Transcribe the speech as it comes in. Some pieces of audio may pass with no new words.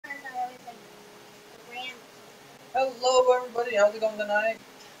Hello everybody, how's it going tonight?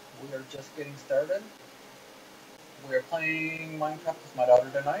 We are just getting started. We are playing Minecraft with my daughter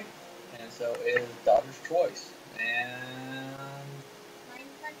tonight, and so it is daughter's choice. And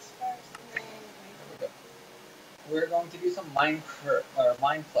Mineplex first, and then there we go. We're going to do some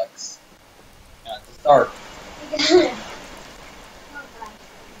Mineplex to start. oh gosh.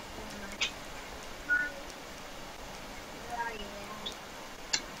 Where are you now?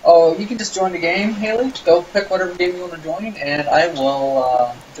 Oh, you can just join the game, Haley. Go pick whatever game you want to join, and I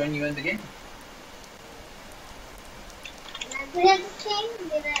will join you in the game. Am I good at this game? I'm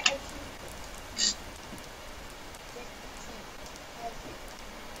good at it.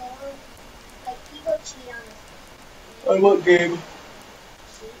 Like people cheat on us. On what game?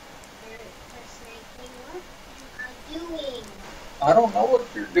 Cheat for sniping. What am I doing? I don't know what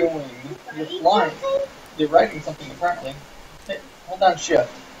you're doing. You're Writing flying. something? You're writing something apparently. Hey, hold on, shift.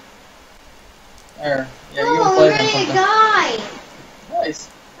 There. Yeah, you Oh, were I'm playing ready to something. die. Nice.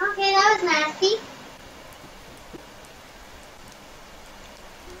 Okay, that was nasty.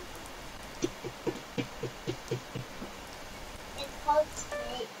 It's called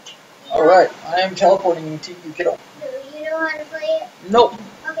Snake. Alright, I am teleporting to you, kiddo. So you know how to play it? Nope.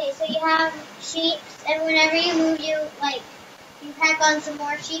 Okay, so you have sheep, and whenever you move, you pack on some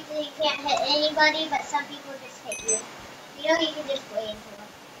more sheep, and you can't hit anybody, but some people just hit you. You know, you can just play into them.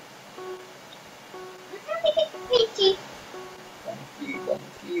 That's how they get peachy.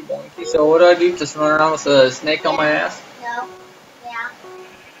 Bonky. So what do I do? Just run around with a snake on my ass? No. Yeah.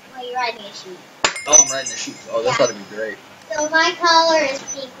 Well, you're riding a sheep. Oh, I'm riding a sheep. Oh, this ought to be great. So my color is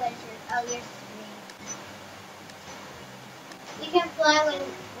pink, which is, oh, yours is green. You can fly when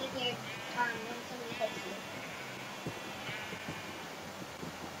somebody hits you.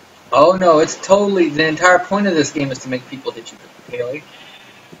 Oh no, it's totally, the entire point of this game is to make people hit you, Haley.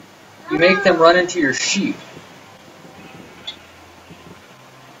 You make them run into your sheep.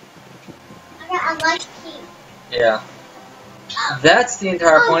 I like pink. Yeah. That's the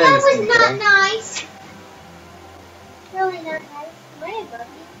entire point of this game. Oh, that was not nice. Really not nice. Why above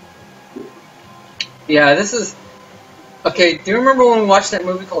you? Yeah, this is... Okay, do you remember when we watched that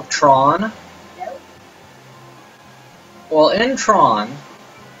movie called Tron? No. Well, in Tron,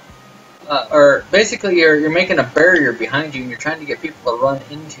 or basically you're making a barrier behind you and you're trying to get people to run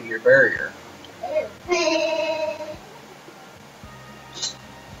into your barrier.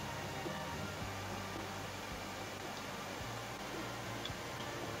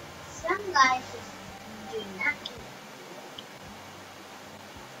 Some guys just do nothing.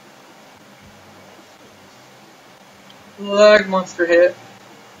 Lag monster hit.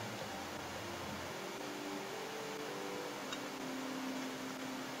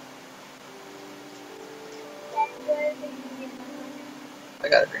 I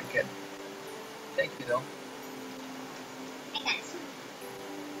got a drink, kid. Thank you, though. I got some.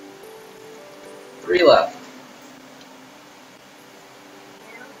 3 left.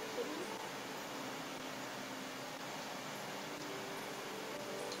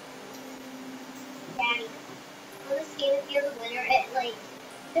 Daddy, on this game, if you're the winner,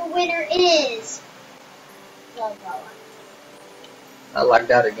 the winner is blah blah. I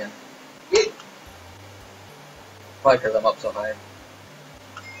lagged out again. Probably because I'm up so high.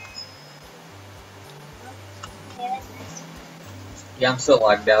 Okay, that's nice. Yeah, I'm still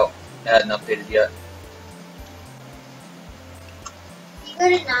lagged out. I hadn't updated yet. If you go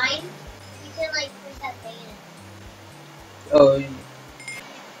to 9, you can push that thing in. Oh,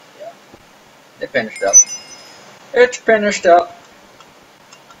 yeah. It finished up. It's finished up.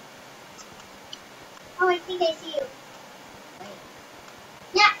 Oh, I think I see you. Wait.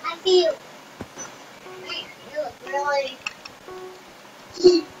 Yeah, I see you. Man, you look really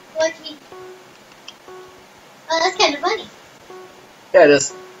lucky. Oh, that's kind of funny. Yeah, it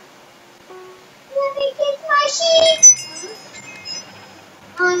is. Let me get my sheep.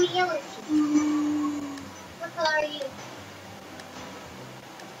 Oh, I'm a yellow sheep. What color are you?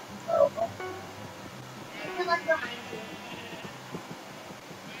 I don't know. You can look behind you.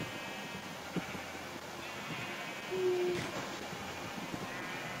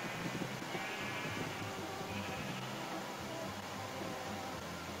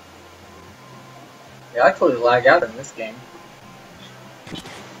 Yeah, I totally lag out in this game.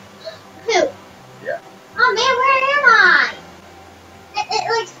 Who? Yeah. Oh man, where am I?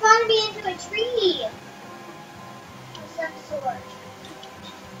 It spawned me into a tree. Of some sort.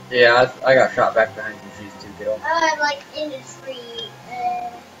 Yeah, I got shot back behind some trees too, kiddo. Oh, I'm in a tree.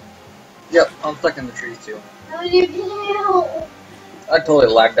 Yep, I'm stuck in the trees too. I don't even know. I totally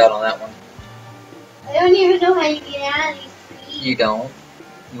lagged out on that one. I don't even know how you get out of these trees. You don't.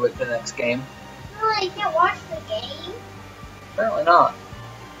 You wait for the next game. Oh, you can't watch the game? Apparently not.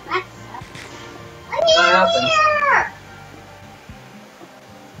 That sucks. That happens. Here!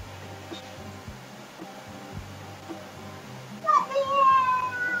 Let me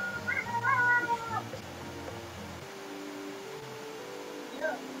out!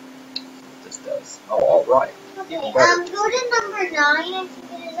 This does. Oh, all right. Okay, Even better. go to number 9, I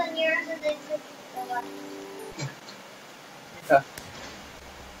think it is on yours, and then switch to the left. Okay.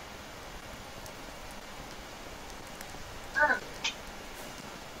 I don't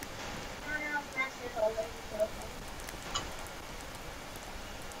know if Master Builder is open.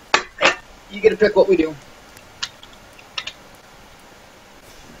 You get to pick what we do.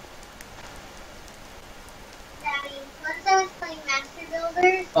 Daddy, once I was playing Master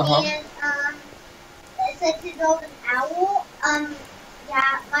Builders, Uh-huh. and it said to build an owl.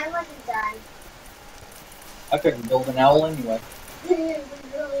 Yeah, mine wasn't done. I couldn't build an owl anyway. It was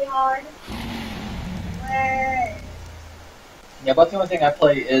really hard. Where? Yeah, but the only thing I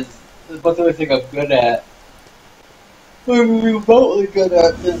play is, but the only thing I'm good at, I'm remotely good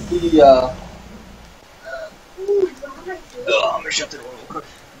at, is the, Ooh, drama too. I'm gonna shut the door real quick,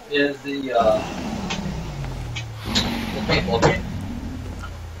 is the paintball game.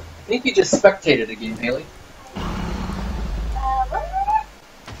 I think you just spectated a game, Haley. What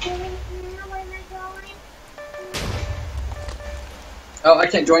is it? Where am I going? Oh, I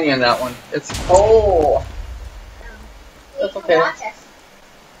can't join you in that one. It's, oh, that's okay. Watch us.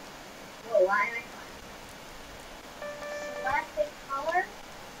 Whoa, why am I flying? Select the color.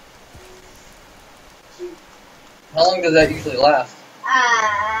 How long does that usually last?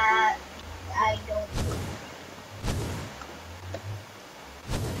 I don't.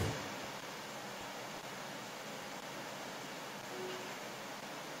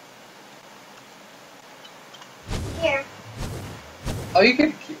 Here. Oh, you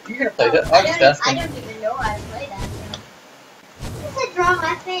can play that. I was just I asking. don't even know how to play that. It said draw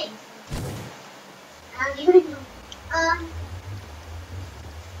my face. I don't even know. Ugh.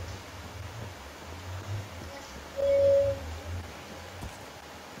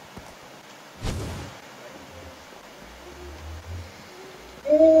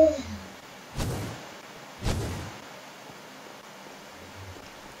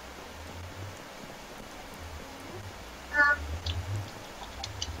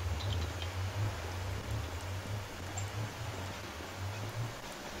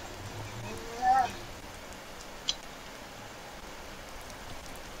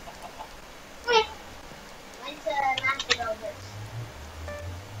 Went to Master Builders.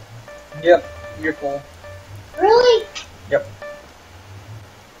 Yep, you're cool. Really? Yep.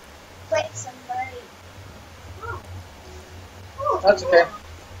 Wait, somebody. Oh. Oh, That's okay.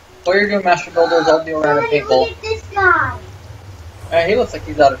 While you're doing Master Builders, I'll do around a Daddy, paintball. look at this guy. He looks like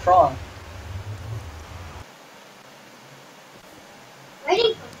he's out of Tron.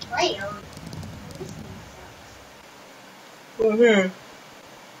 Waiting for player. This thing sucks. Mm-hmm.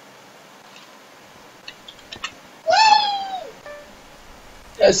 Yay!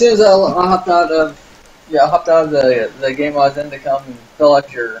 As soon as I hopped out of, I hopped out of the game I was in to come and fill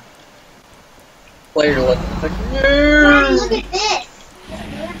out your player list. It's like, Daddy, look at this.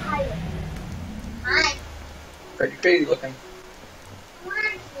 Hi. Hi. pretty crazy looking. Come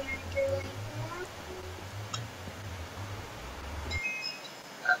on, Karen.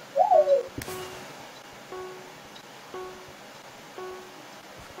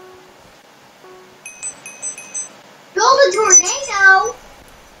 Build a tornado?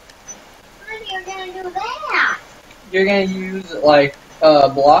 How are you gonna do that? You're gonna use like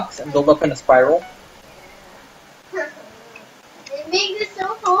blocks and build up in a spiral. It makes it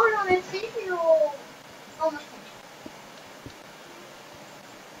so hard on a 6-year-old. Almost.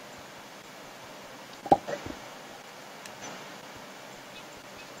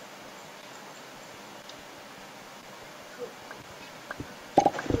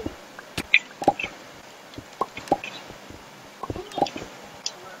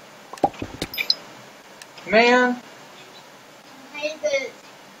 Man, Hey, the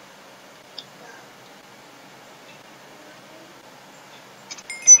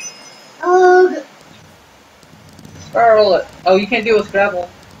ugh. spiral it. Oh, you can't do it with gravel.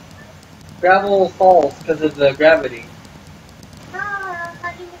 Gravel falls because of the gravity.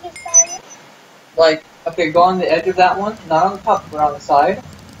 How do you make it started? Like, okay, go on the edge of that one, not on the top, but on the side.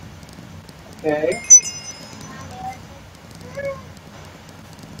 Okay.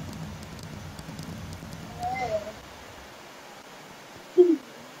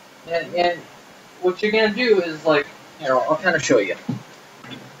 And what you're gonna do is like, here, I'll kind of show you.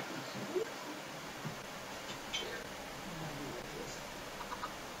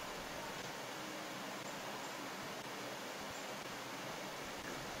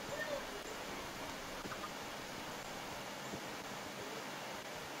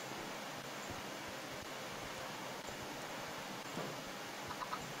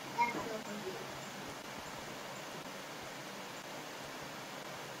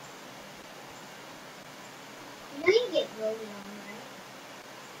 voted on, right?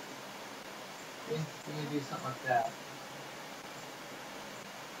 We can do something like that.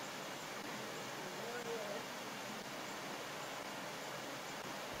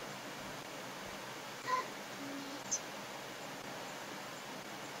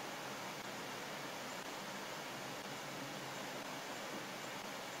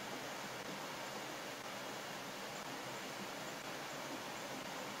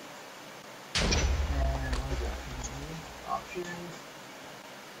 And what is that? Options.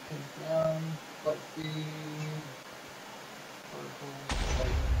 Confirm. Flight speed. Vertical.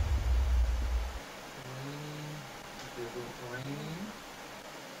 Lighting. Terrain. Visual terrain.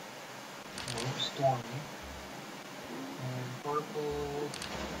 Nope, stormy. And vertical.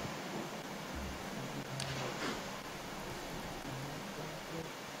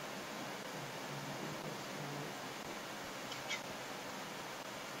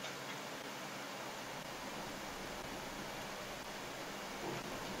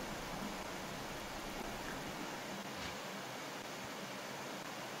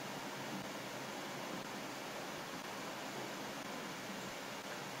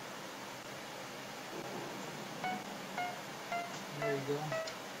 There you go.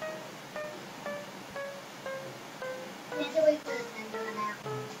 We have to wait for the time to run out.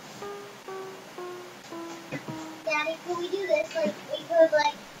 Daddy, can we do this? Like, we could,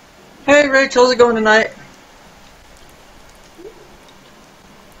 like... Hey Rach, how's it going tonight?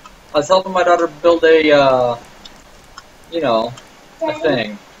 I was helping my daughter build a, you know, a Daddy?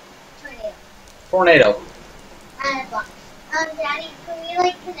 thing. Tornado. Tornado. And a box. Daddy, can we,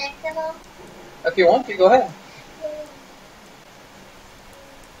 like, connect them all? If you want to, go ahead. There's...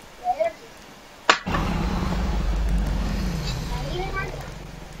 Daddy, even has...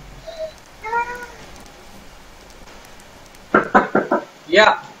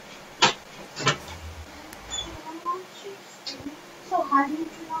 Yeah. So how do you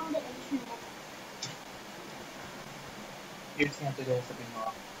turn on the internet? You just have to go something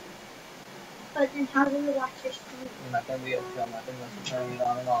off. But then how do you watch your stream? You're not going to be able to. I'm not going to turn it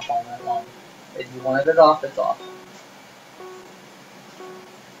on and off all night long. If you wanted it off, it's off.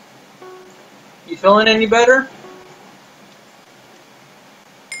 You feeling any better?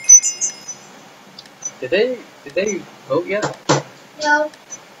 Did they vote yet? No. Okay.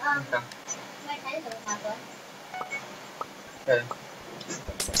 My friends don't have one. Okay.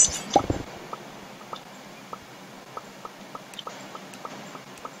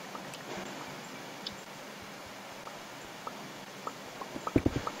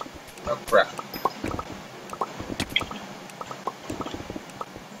 Oh crap.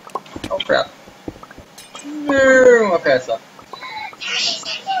 Oh crap. No. Okay, so.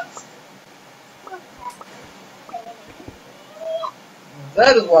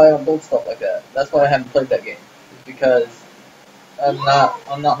 That is why I don't build stuff like that. That's why I haven't played that game. It's because I'm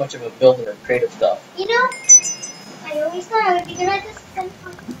not much of a builder of creative stuff. You know, I always thought I would be good at this.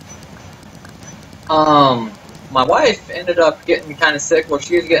 My wife ended up getting kind of sick. Well,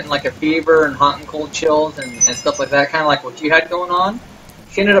 she was getting like a fever and hot and cold chills and stuff like that, kind of like what you had going on.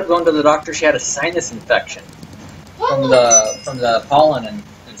 She ended up going to the doctor. She had a sinus infection from the pollen and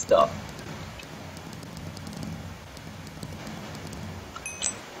stuff.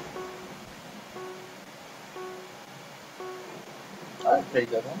 That's a pretty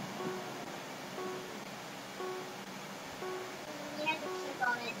good one. You have to click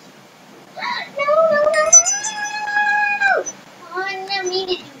on it. No! Oh, I didn't mean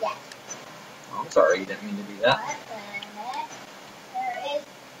to do that. Oh, I'm sorry, you didn't mean to do that. What the heck? There is...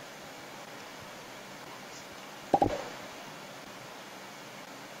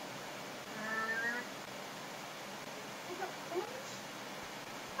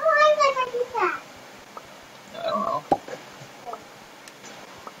 Why did I do that? I don't know.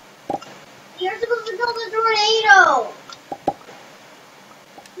 You're supposed to build a tornado!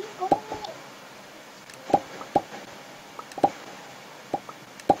 Keep going.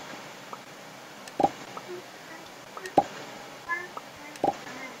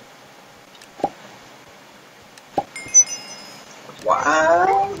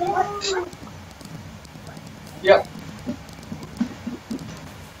 Wow. Yep.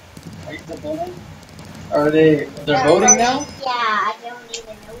 Are you still voting? They're voting now? Yeah, I don't even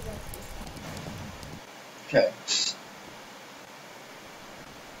know what Okay. this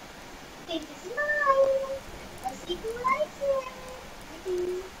is mine. Let's see who likes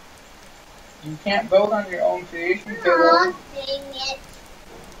it. You can't vote on your own creation, Aw, Caleb. dang it.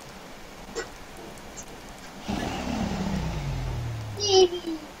 Baby,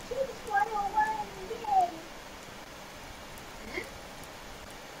 choose 101, yay.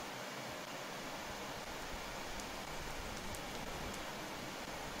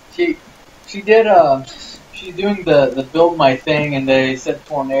 She did. She's doing the build my thing, and they said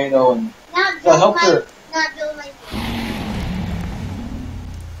tornado, and Not so I build helped my, her. not build my thing.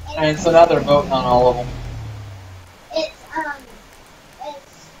 And so now they're voting on all of them. It's over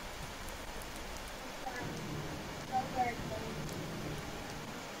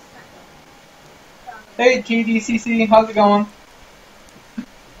Hey GDCC, how's it going?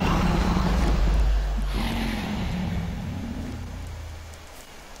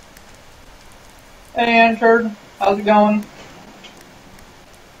 Hey Anterd, how's it going?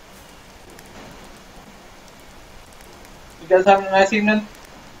 You guys having a nice evening?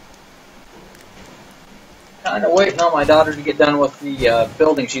 Kind of waiting on my daughter to get done with the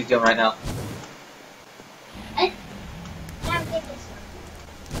building she's doing right now. I gotta get this one.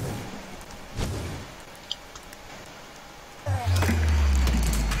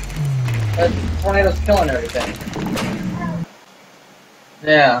 That tornado's killing everything. Oh.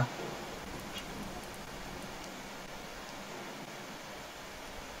 Yeah.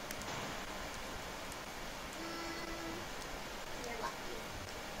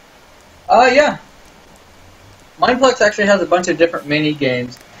 You're lucky. Yeah. Mineplex actually has a bunch of different mini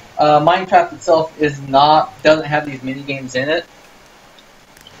games. Minecraft itself doesn't have these mini games in it.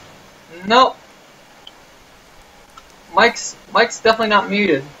 Nope. Mike's definitely not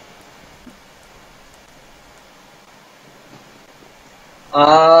muted.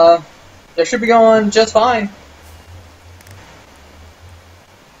 They should be going just fine.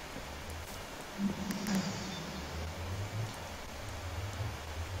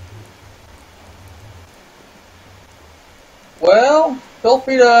 Well, feel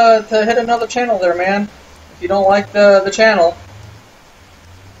free to hit another channel there, man. If you don't like the channel.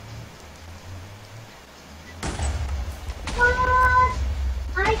 What?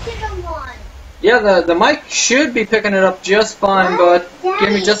 I should have won. Yeah, the mic should be picking it up just fine, but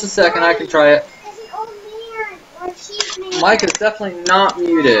give me just a second, I can try it. There's an old man or she's made. Mic is definitely not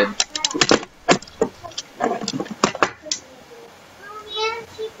muted. Oh man,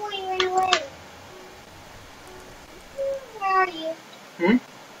 she's going right away. Where are you? Hmm?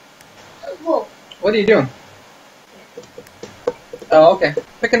 Whoa. What are you doing? Oh, okay.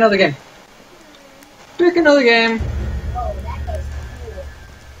 Pick another game. Pick another game. Oh, that guy's cool.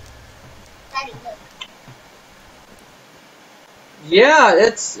 Daddy, look. Yeah,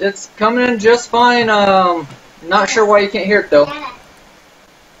 it's coming in just fine. Not sure why you can't hear it though. Dad,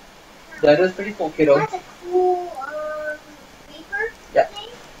 That is pretty cool, kiddo. that's a cool, paper Yeah. thing.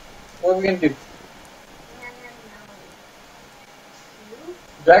 What are we gonna do? I don't know.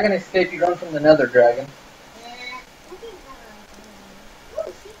 Dragon escape. You run from the Nether Dragon. I think,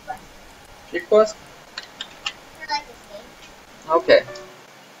 ooh, secret. Sheep quest. I like this game. Okay.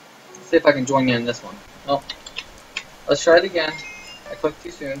 Let's see if I can join you in this one. Oh. Let's try it again. I clicked too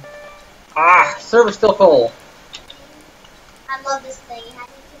soon. Ah, server's still full. I love this thing. You have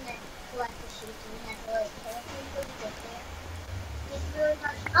to collect the sheep and you have to like carefully put it there. It's really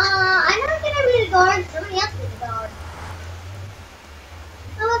fun. I'm not gonna be the guard. Somebody else be the guard.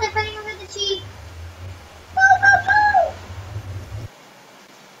 Oh, they're fighting over the sheep. Go, go, go!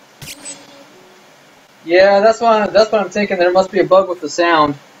 Yeah, that's what I'm thinking. There must be a bug with the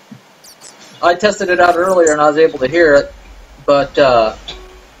sound. I tested it out earlier and I was able to hear it, but Hey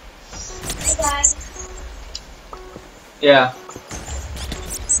guys. yeah.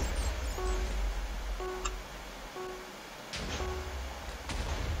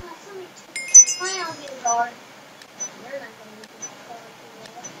 Oh, somebody took it. Fine, I'll be the guard. You're not gonna be the guard.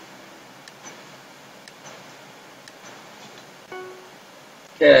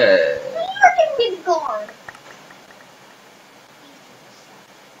 Okay. You're gonna be the guard.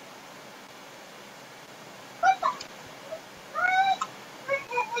 What the?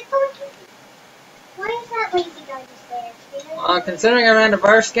 Why is that lazy guy just there? Considering I ran a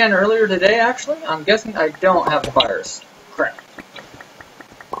virus scan earlier today, actually, I'm guessing I don't have the virus. Crap.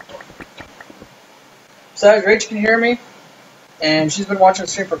 Besides, Rach can hear me, and she's been watching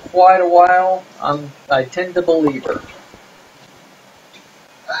the stream for quite a while. I tend to believe her.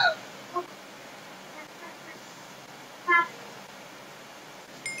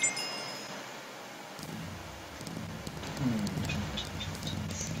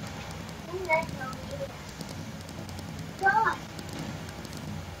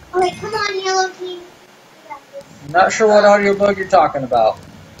 Okay, come on, yellow team. We got this. Not sure what audio bug you're talking about.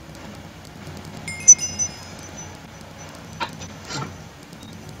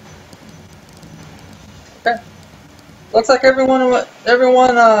 Okay. Looks like everyone, a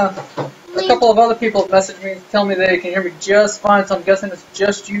couple of other people have messaged me and tell me they can hear me just fine, so I'm guessing it's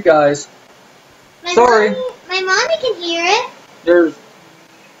just you guys. My Sorry. mommy can hear it. There's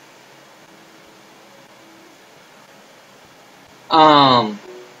So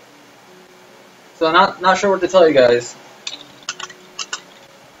not sure what to tell you guys.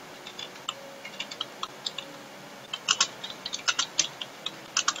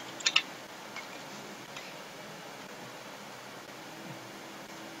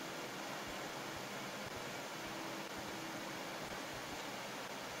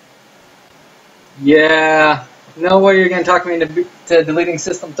 Yeah, no way you're gonna talk me into deleting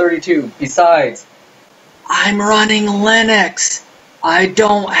System 32. Besides, I'm running Linux. I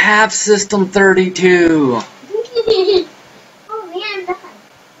don't have System 32. Oh man, I'm done.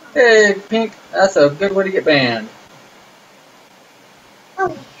 Hey, Pink, that's a good way to get banned.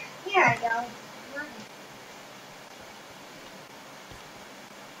 Oh, here I go.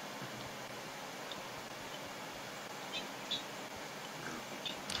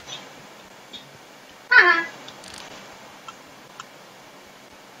 Haha.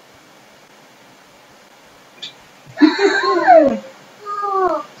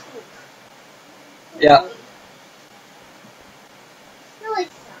 Oh, Yeah. really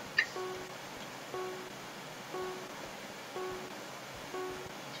sucks.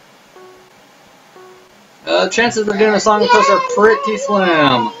 Chances of doing a song with us are pretty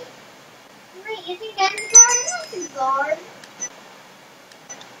slim. Wait, you think I'm the guard? I'm not the guard.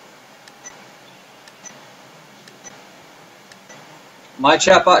 My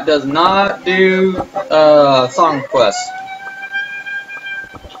chatbot does not do song requests.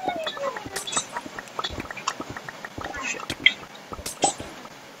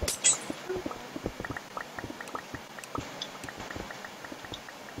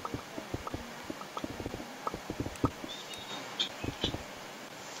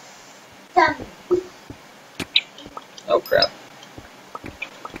 Done. Oh crap.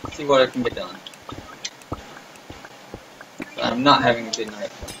 Let's see what I can get done. I'm not having a good night.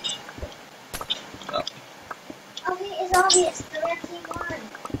 Oh. Okay, it's obvious. The red team won.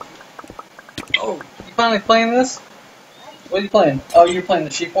 Oh, you finally playing this? What are you playing? Oh, you're playing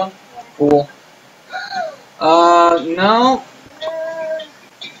the sheep one? Yeah. Cool. No.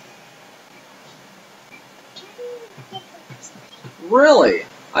 Really?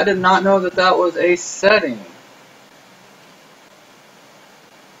 I did not know that that was a setting.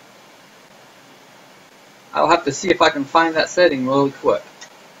 I'll have to see if I can find that setting really quick.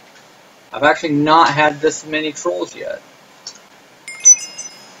 I've actually not had this many trolls yet.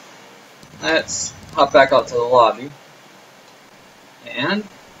 Let's hop back out to the lobby. And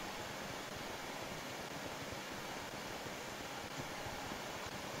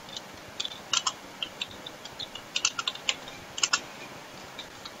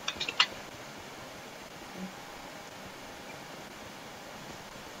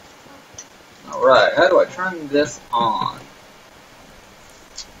alright, how do I turn this on?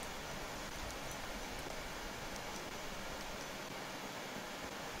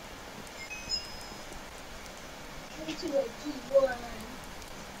 Into a T1.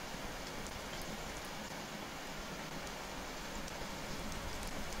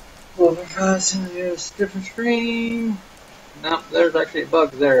 Well, because there's a different screen. Nope, there's actually a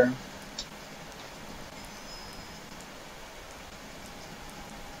bug there.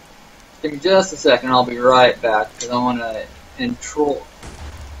 Give me just a second, I'll be right back, because I want to intro.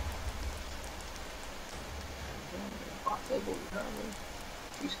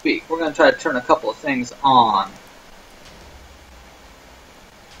 To speak. We're going to try to turn a couple of things on.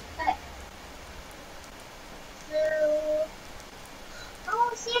 Okay. So,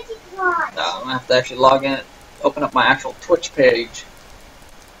 oh, Santa Claus. I'm going to have to actually log in, open up my actual Twitch page.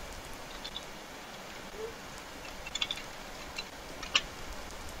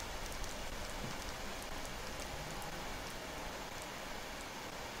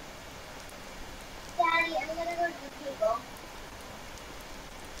 Daddy, I'm gonna go to the table.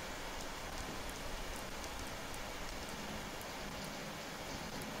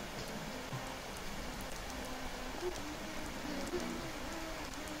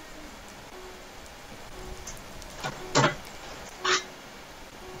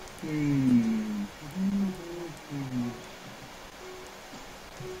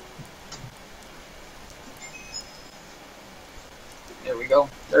 There we go.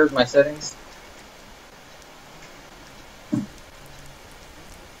 There's my settings.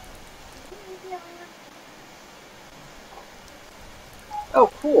 Oh,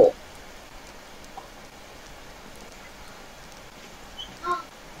 cool.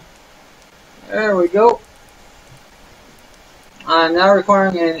 There we go. I'm now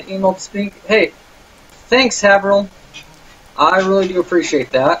requiring an email to speak. Hey, thanks, Haverl. I really do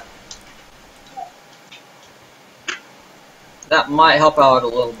appreciate that. That might help out a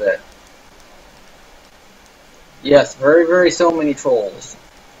little bit. Yes, very, very so many trolls.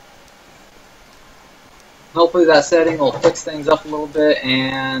 Hopefully that setting will fix things up a little bit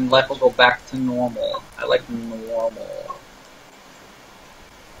and life will go back to normal. I like normal.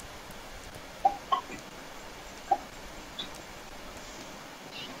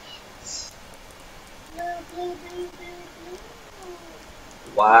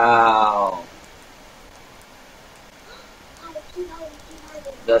 Wow.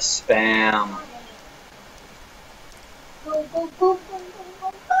 The spam. Go, go, go, go, go,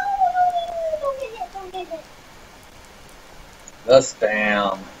 go, go. Don't get it, don't get it. The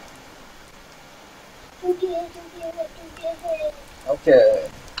spam. Don't get it, don't get it, don't get it. Okay.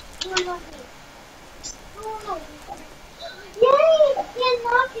 You unlocked me. Oh, yay! He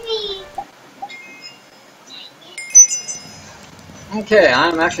unlocked me! Okay,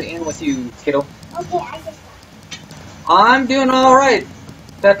 I'm actually in with you, kiddo. Okay, I just got I'm doing alright.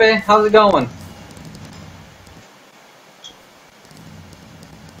 Pepe, how's it going?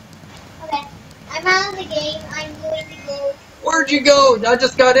 Okay, I'm out of the game. I'm going to go. Where'd you go? I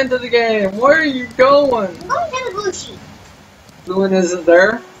just got into the game. Where are you going? I'm going to the blue sheep. Blue one isn't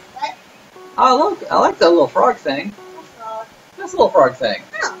there. What? Oh, look, I like that little frog thing. That's wrong. This little frog thing.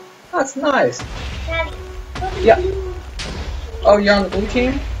 Oh, That's nice. Daddy. Go to the Yeah. blue. Oh, you're on the blue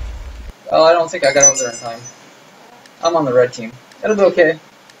team? Oh, I don't think I got over there in time. I'm on the red team. It'll be okay.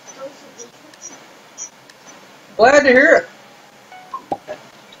 Go to the Glad to hear it.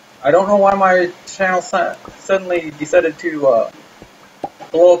 I don't know why my channel suddenly decided to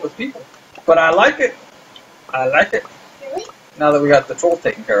blow up with people. But I like it. I like it. Really? Now that we got the troll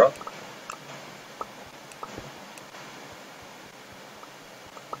taken care of.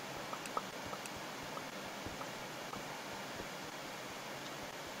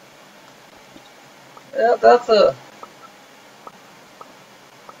 Yeah, that's a...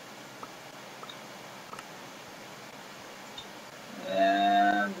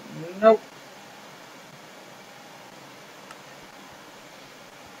 And... Nope.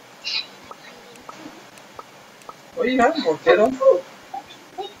 What are you having for, kiddo?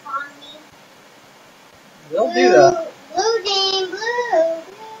 They call me. They'll do that. Blue team, blue.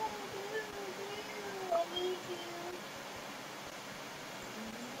 Blue, blue,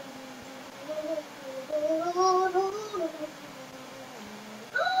 blue.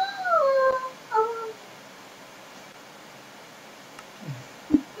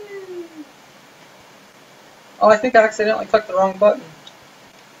 I need Oh, I think I accidentally clicked the wrong button.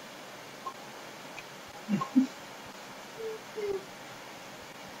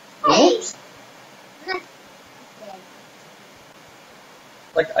 Oops.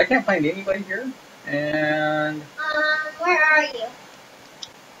 Like, I can't find anybody here. And... where are you?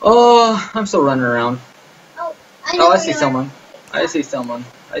 Oh, I'm still running around. Oh, Oh, I where see you are. someone. I see someone.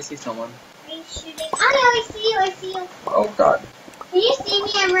 I see someone. Are you shooting? Oh, no, I see you, I see you. Oh, God. Can you see me?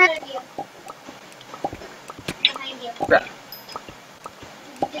 I'm right of you. Behind you. Crap.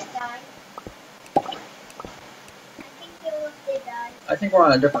 Did you just die? I think you did die. I think we're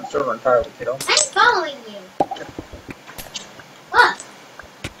on a different server entirely, kiddo. I'm following you. Look.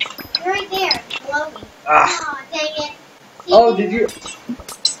 You're right there, below me. Ah. Oh, dang it. See, Oh, did you...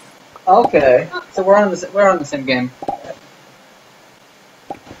 Okay. So we're on the same game.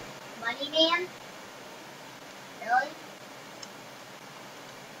 Money man? Really?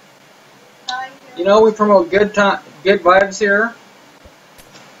 You know, we promote good vibes here.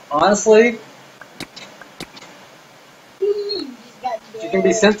 Honestly, if you can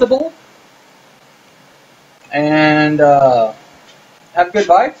be sensible and have good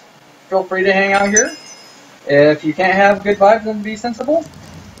vibes, feel free to hang out here. If you can't have good vibes and be sensible,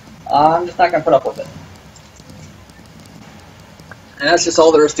 I'm just not going to put up with it. And that's just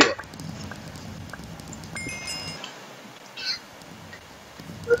all there is to it.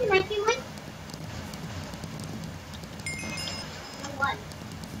 Who can I do one? What?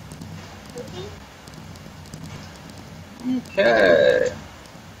 Cooking? Okay.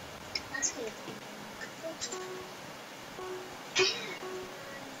 That's good.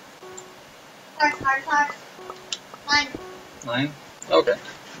 Heart. 9. 9? Okay.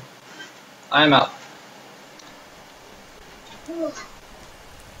 I'm out. Ooh.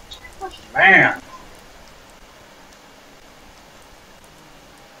 Man.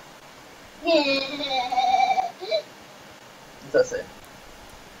 What's that say?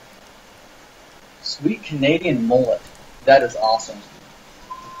 Sweet Canadian mullet. That is awesome.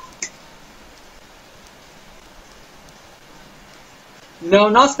 No,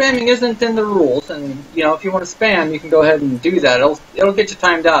 not spamming isn't in the rules, and you know if you want to spam, you can go ahead and do that. It'll get you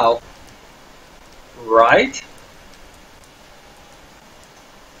timed out, right?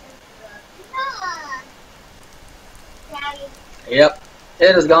 Yep.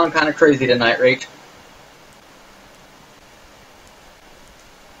 It has gone kind of crazy tonight, Rach.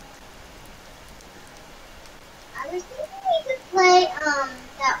 I was thinking we could play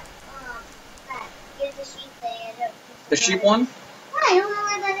that Give the Sheep thing. The sheep one? Yeah, I don't know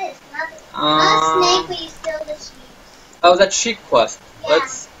where that is. Not a snake, but you steal the sheep. Oh, that's Sheep Quest. Yeah.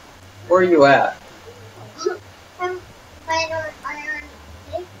 Where are you at? I'm by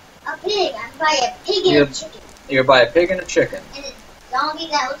a pig. I'm by a pig and a chicken. You're by a pig and a chicken. And a zombie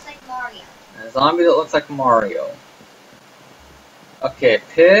that looks like Mario. And a zombie that looks like Mario. Okay,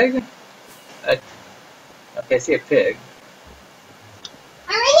 pig. Okay, I see a pig.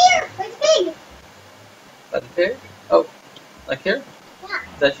 I'm right here! Where's the pig? That's a pig? Oh, like here? Yeah.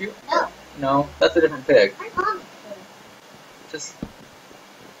 Is that you? No. No, that's a different pig. I'm on the pig. Just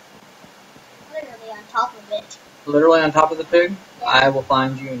Literally on top of it. literally on top of the pig? Yeah. I will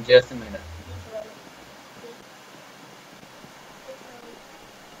find you in just a minute.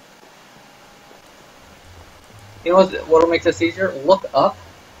 You know what'll make this easier? Look up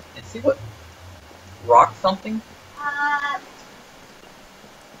and see what rock something.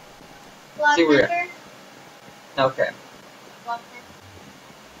 Block See where- hunter. Okay. Block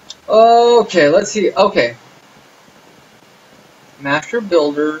hunter. Okay, let's see. Okay. Master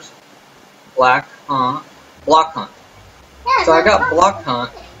Builders, Block Hunt. Yeah, So I no, got block Block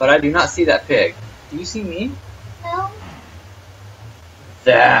Hunt, but I do not see that pig. Do you see me? No.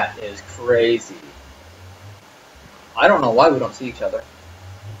 That is crazy. I don't know why we don't see each other.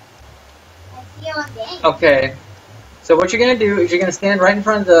 I see you on game. Okay. So what you're gonna do is you're gonna stand right in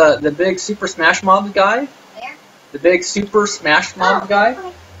front of the big Super Smash Mob guy. Where? The big Super Smash Mob guy.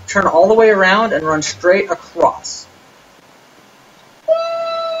 Okay. Turn all the way around and run straight across.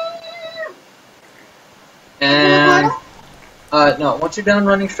 And no, once you're done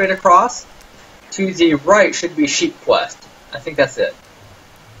running straight across, to the right should be Sheep Quest. I think that's it.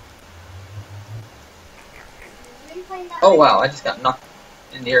 Oh wow, I just got knocked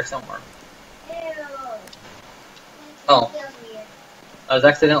in the air somewhere. Ew. Oh. Feels weird. I was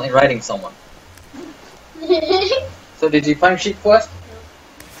accidentally riding someone. So did you find Sheep Quest?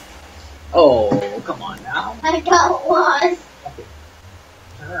 Oh, come on now. I got one. Okay.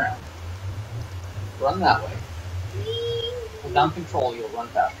 Turn around. Run that way. Hold down control, you'll run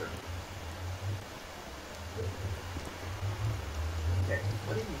faster. Okay,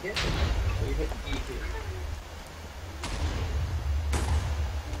 what did you hit? Oh, you hit E2.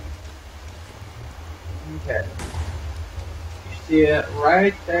 Okay. You see it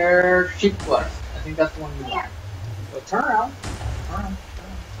right there, Sheep Quest. I think that's the one you want. So turn around. Turn around.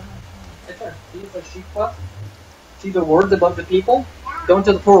 Right there. See the Sheep Quest? See the words above the people? Go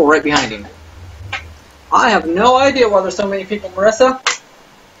into the portal right behind him. I have no idea why there's so many people, Marissa.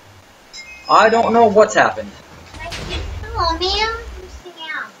 I don't know what's happened. Come on, man. I'm sticking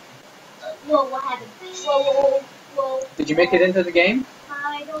out. Whoa, what happened? Whoa. Did you make it into the game?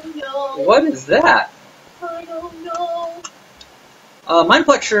 I don't know. What is that? I don't know.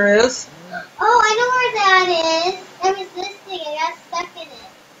 Mineplex sure is. Oh, I know where that is. There was this thing. I got stuck in it.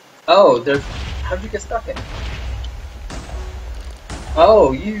 Oh, there's. How'd you get stuck in it?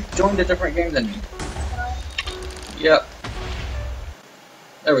 Oh, you joined a different game than me. Yep.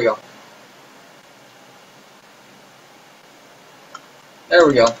 There we go. There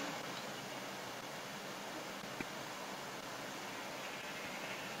we go.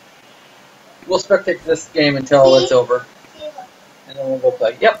 We'll spectate this game until it's over. And then we'll go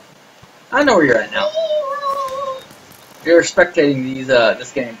play. Yep. I know where you're at now. You're spectating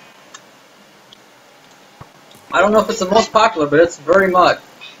this game. I don't know if it's the most popular, but it's very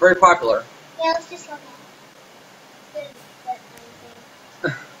popular. Yeah, let's just go back.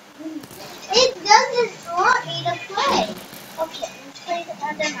 It doesn't want me to play. Okay, let's play the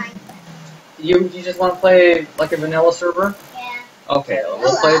other Minecraft. You just want to play like a vanilla server? Yeah. Okay,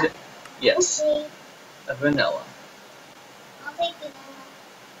 we'll play it. Yes, Okay. a vanilla. I'll take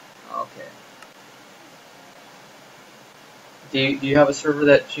vanilla. Okay. Do you have a server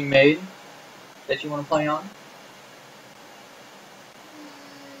that you made that you want to play on?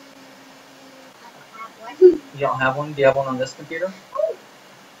 I don't have one. You don't have one? Do you have one on this computer? Oh.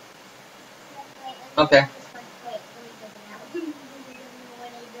 Okay.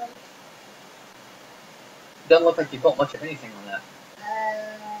 Doesn't look like you built much of anything on that.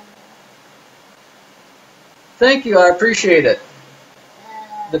 Thank you, I appreciate it.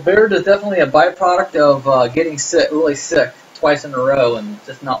 The beard is definitely a byproduct of getting sick, really sick, twice in a row and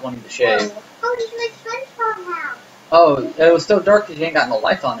just not wanting to shave. Oh, this is my SpongeBob house. Oh, it was so dark because you ain't got no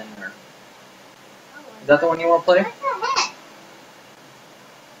lights on in there. Is that the one you want to play? What the heck?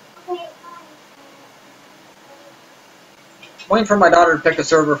 Okay, Waiting for my daughter to pick a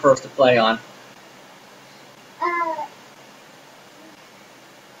server for us to play on.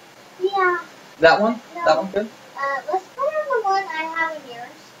 Yeah. That one? No. That one good? Let's put on the one I have in yours.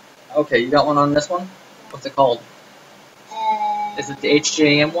 Okay, you got one on this one? What's it called? Is it the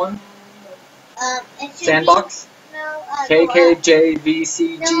HJM one? It should Sandbox? Be, no, No,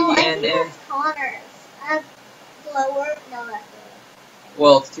 KKJVCGNN. it's Connor's. Glower. No, that's not it.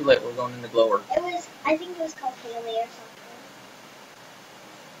 Well, it's too late. We're going into Glower. I think it was called Haley or something.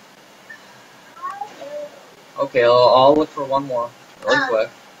 Okay, I'll look for one more really quick.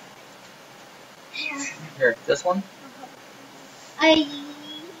 Here. Here, this one? Yeah.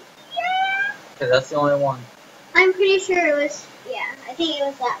 Okay, that's the only one. I'm pretty sure it was, yeah, I think it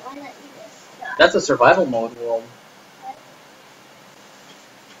was that one that you just got. That's a survival mode world.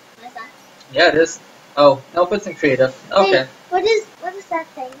 What is that? Yeah, it is. Oh, nope, it's in creative. Okay. Hey, what is that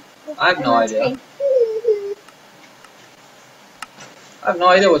thing? I have no idea. I have no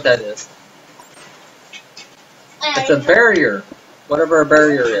idea what that is. It's a barrier. Whatever a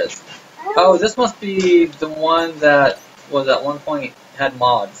barrier is. Oh, this must be the one that was at one point had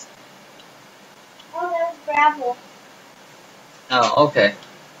mods. Oh, that was gravel. Oh, okay.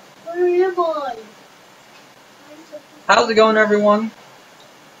 Where am I? How's it going, everyone?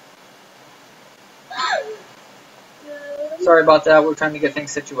 Sorry about that. We're trying to get things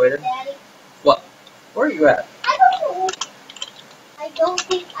situated. Daddy. What? Where are you at? I don't know. I don't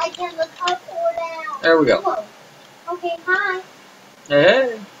think I can look up or down. There we go. Whoa. Okay, hi.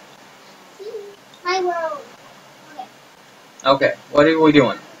 Hey. Hi, world. Okay. Okay. What are we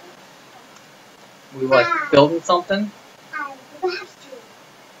doing? We like building something? I'm the bastard.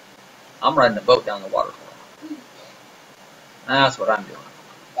 I'm riding a boat down the waterfall. That's what I'm doing.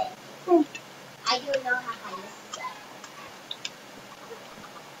 Thank you. I don't know how high this is at.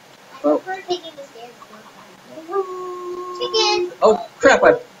 I prefer taking the stairs. Chicken! Oh, crap,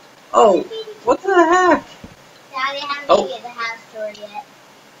 Oh, what the heck? Daddy, I haven't get the house stored yet.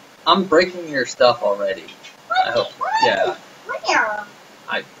 I'm breaking your stuff already. I hope. Yeah. Where?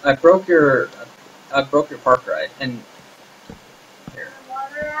 I broke your park ride. And here.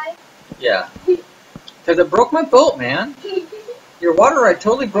 Water ride? Yeah. Because it broke my boat, man. Your water ride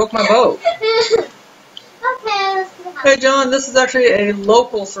totally broke my boat. Okay, let's do the house. Hey, John, this is actually a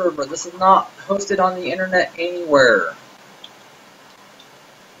local server. This is not hosted on the internet anywhere.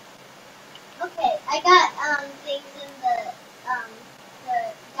 Okay, I got things in the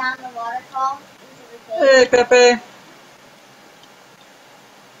down the waterfall into the Hey, cave. Pepe.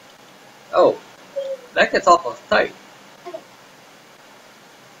 Oh, that gets awful tight. Okay.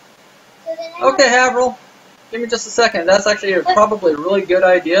 So then I Okay, Haverl. Give me just a second. That's actually probably a really good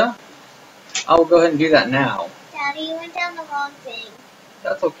idea. I will go ahead and do that now. Daddy, you went down the wrong thing.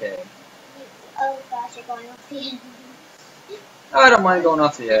 That's okay. Oh gosh, you're going off the edge. I don't mind going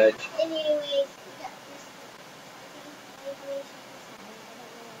off the edge. Anyways, we got this.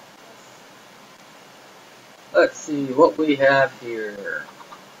 Let's see what we have here.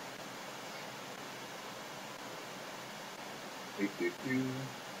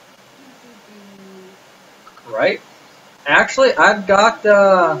 Right? Actually, I've got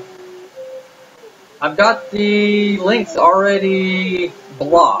the links already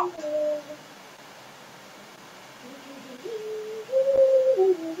blocked.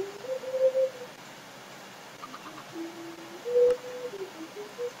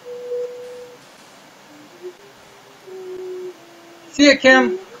 See ya,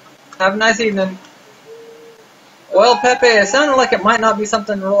 Kim. Have a nice evening. Well, Pepe, it sounded like it might not be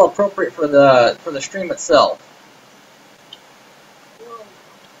something real appropriate for the stream itself.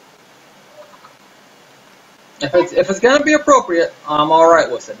 If it's gonna be appropriate, I'm all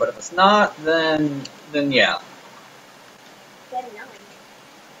right with it. But if it's not, then yeah.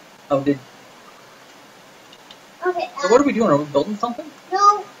 Oh, did. Okay. So what are we doing? Are we building something?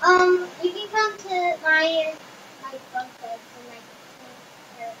 No. You can come to my bunk beds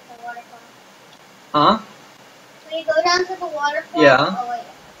and the waterfall. Huh? When you go down to the waterfall. Yeah. Oh wait.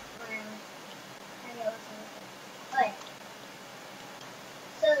 Okay.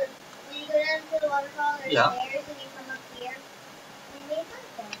 So when you go down to the waterfall, there's stairs, and you come up here. And you bunk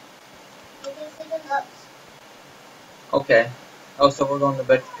bed. You can sleep in those. Okay. Oh, so we're going to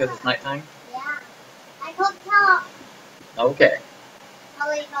bed because it's nighttime? Yeah. I called Tom. Okay. I'll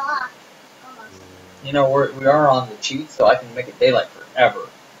let you call off. Almost. You know, we are on the cheat, so I can make it daylight forever.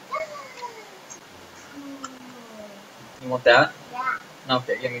 You want that? Yeah.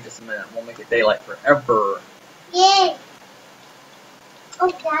 Okay, give me just a minute. We'll make it daylight forever. Yay! Oh,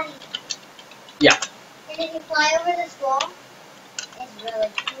 Daddy. Yeah. And if you fly over this wall, it's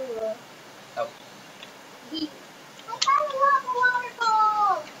really cool. Oh. I got a lava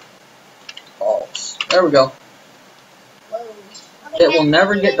waterfall. False. There we go. Whoa. Okay, It will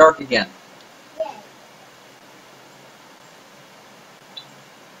never get dark again. Yeah.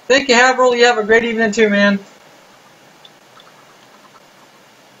 Thank you, Haverl. You have a great evening too, man.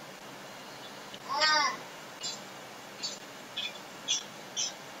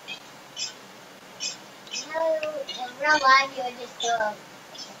 In real life, you would just kill a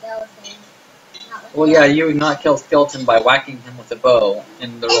skeleton. Well, yeah, you would not kill skeleton by whacking him with a bow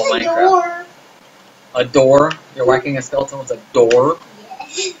in the real It's a Minecraft. door. A door? You're whacking a skeleton with a door?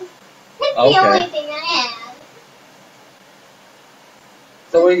 Yes. It's Okay. the only thing I have.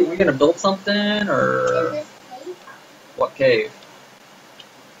 So we gonna build something, In or this cave. what cave?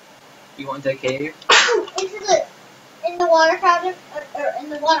 You want to cave? In the water fountain, or in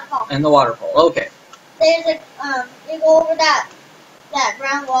the waterfall. And the waterfall. Okay. There's a, you go over that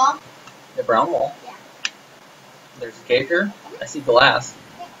brown wall. The brown wall. Yeah. There's a cave here. I see glass.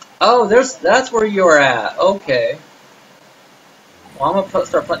 Oh, that's where you're at. Okay. Well, I'm gonna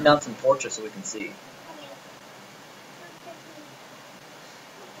start putting down some torches so we can see.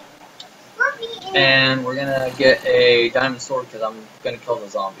 And we're gonna get a diamond sword because I'm gonna kill the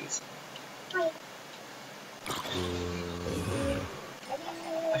zombies.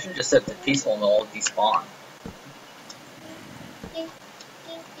 I should just set the peaceful and they'll all despawn.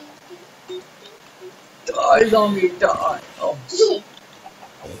 Die, zombie, die! Oh,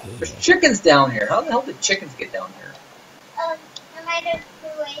 there's chickens down here. How the hell did chickens get down here? I might have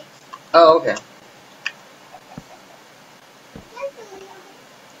two ways. Oh, okay.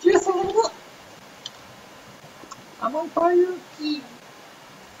 Yes, I'm on fire.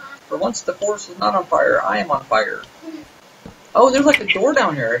 For once, the forest is not on fire. I am on fire. Oh, there's like a door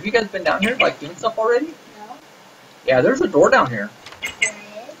down here. Have you guys been down here, like doing stuff already? No. Yeah, there's a door down here. There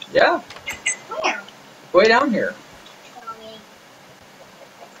is? Yeah, Where? way down here. Show me.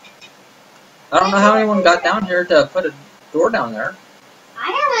 I don't know how anyone got down here to put a door down there.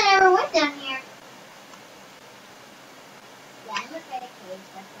 I haven't ever went down here. Yeah, I'm afraid of caves.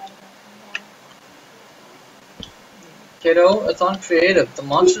 That's why I don't come down. Kiddo, it's on creative. The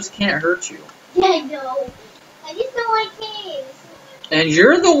monsters can't hurt you. Yeah, I know. I just don't like caves. And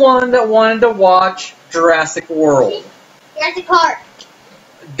you're the one that wanted to watch Jurassic World. Here's the cart.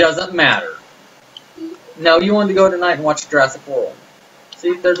 Doesn't matter. No, you wanted to go tonight and watch Jurassic World.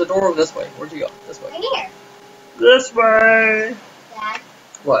 See, there's a door over this way. Where'd you go? This way. Right here. This way. Dad.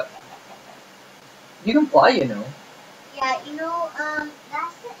 What? You can fly, you know. Yeah, you know,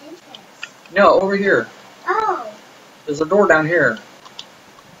 that's the entrance. No, over here. Oh. There's a door down here.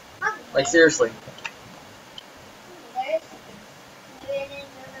 Okay. Like, seriously. There's maybe I didn't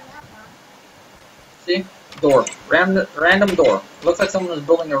know that one. See? Door. Random door. Looks like someone was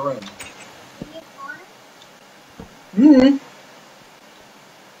building a room. Can you climb?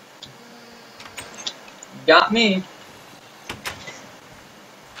 Got me.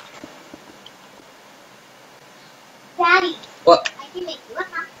 Daddy. What? I can make you a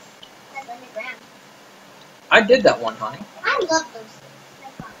house that's underground. I did that one time. I love those things. They're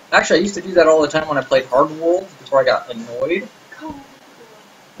fun. Actually, I used to do that all the time when I played Hard World before I got annoyed. Cool.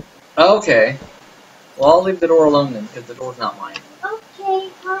 Okay. Well, I'll leave the door alone then, because the door's not mine. Okay,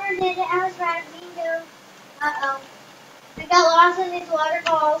 Connor did it. I was right. Bingo. Uh-oh. I got lost in these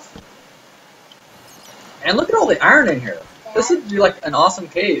waterfalls. And look at all the iron in here. This would be like an awesome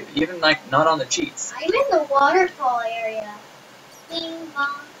cave, even like not on the cheats. I'm in the waterfall area. Bing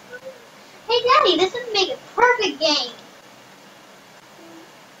bong. Hey, Daddy, this would make a perfect game.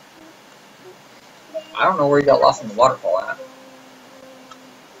 I don't know where you got lost in the waterfall at.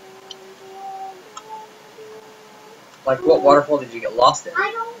 Like, what waterfall did you get lost in?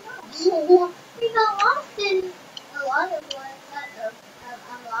 I don't know. We got lost in a lot of ones.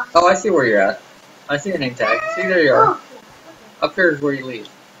 I'm lost. Oh, I see where you're at. I see your name tag. See, there you are. Oh, okay. Up here is where you leave.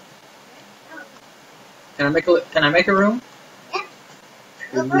 Oh, Can I make a room? yeah.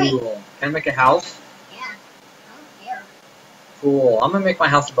 Go for it. Cool. Can I make a house? Yeah. I don't care. Cool. I'm gonna make my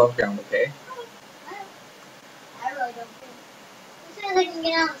house above ground, okay? I really don't care. As soon as I can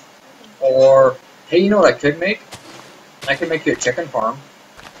get out. Or, hey, you know what I could make? I could make you a chicken farm.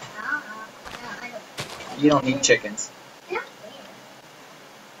 I don't. You don't need chickens. I don't care.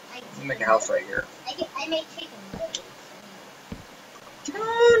 Let me make a house right here. I make chicken nuggets. Chicken!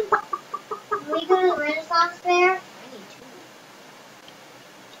 Can we go to the Renaissance Fair? I need two.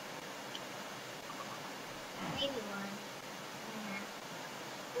 Maybe one.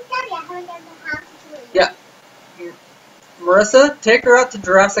 Daddy, I haven't gotten the house to Yeah. Marissa, take her out to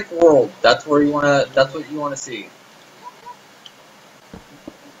Jurassic World. That's what you wanna see.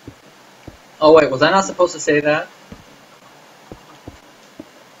 Oh wait, was I not supposed to say that?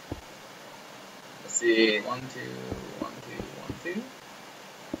 see. 1, 2, 1, 2, 1, 2.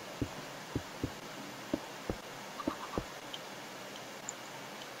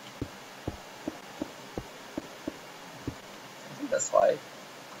 I think that's 5. 1,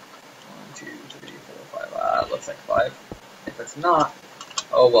 2, 3, 4, 5. Looks like 5. If it's not,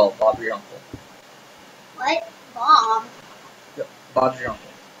 oh well, Bob your uncle. What? Bob? Yep, Bob's your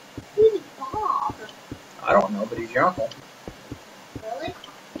uncle. Who's Bob? I don't know, but he's your uncle. Really?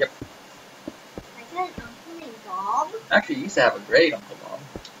 Yep. I got an uncle named Bob? Actually, you used to have a great Uncle Bob.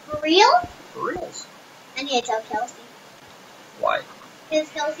 For real? For reals. I need to tell Kelsey. Why? Because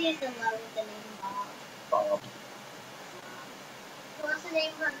Kelsey is in love with the name Bob. Bob. She wants to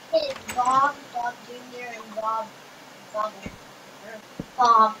name her kids Bob, Bob Jr., and Bob.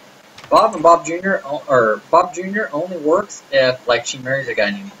 Bob. Bob and Bob Jr. Or Bob Jr. only works if like she marries a guy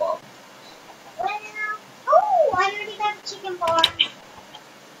named Bob. Well, oh, I already got a chicken farm.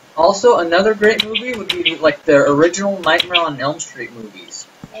 Also, another great movie would be like the original Nightmare on Elm Street movies.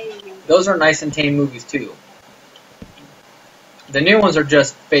 There you go. Those are nice and tame movies too. The new ones are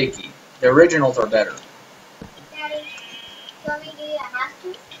just fakey. The originals are better. Daddy, do you want me to give you a half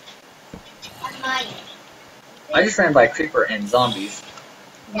tooth? I might. I just ran by a creeper and zombies.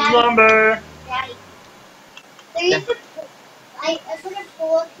 Daddy. Lumber. Daddy. There used to I put a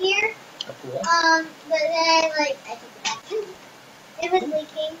pool up here. A pool. But then I took it back. It was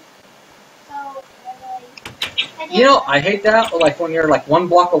leaking. So I You know, I hate that. Like when you're like 1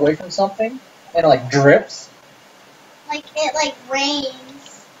 block away from something and it like drips. like it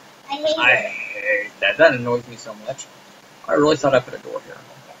rains. I hate I it. hate that. That annoys me so much. I really thought I put a door here.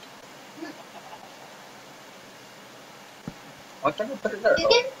 Why can't I put it there?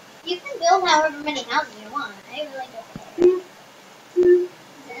 You can build however many houses you want. I really don't care. Is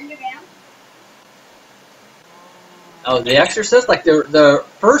it underground? Oh, The Exorcist? Like the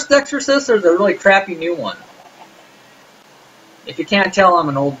first Exorcist or the really crappy new one? If you can't tell, I'm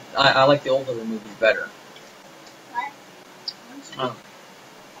an old. I like the older movies better. What? Oh.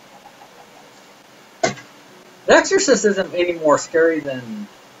 The Exorcist isn't any more scary than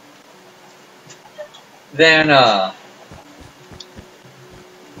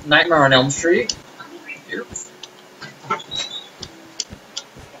Nightmare on Elm Street. Here.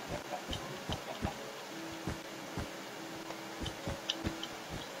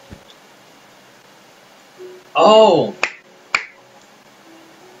 Oh,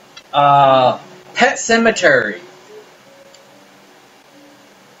 Pet Sematary.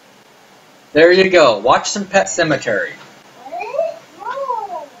 There you go. Watch some Pet Sematary. What?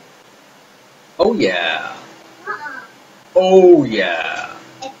 No. Oh yeah. Uh-uh. Oh yeah.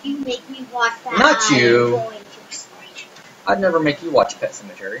 If you make me watch that, Not you. I'm going to slide you. I'd never make you watch Pet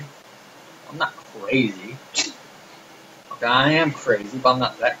Sematary. I'm not crazy. Okay, I am crazy, but I'm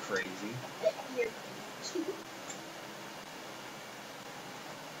not that crazy. You're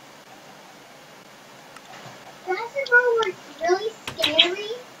Jurassic World was really scary,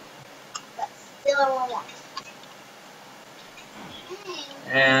 but still I won't watch it.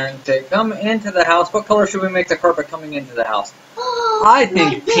 And to come into the house, what color should we make the carpet coming into the house? Oh, I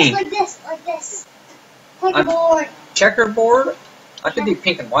think pink. Like this. Checkerboard. Checkerboard? I could do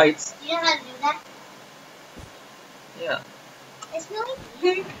pink and whites. You know how to do that? Yeah. It's really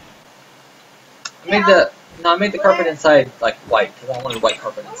weird. I made the carpet inside like white because I wanted white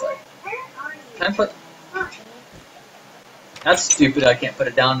carpet inside. Where are you? Can I put? Oh, That's stupid. I can't put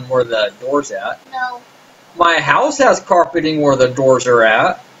it down where the door's at. no. My house has carpeting where the doors are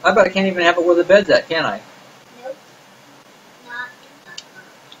at. I bet I can't even have it where the bed's at, can I? Nope. Not.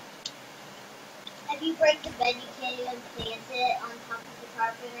 If you break the bed, you can't even plant it on top of the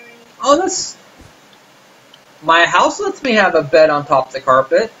carpet or anything. Oh, that's. My house lets me have a bed on top of the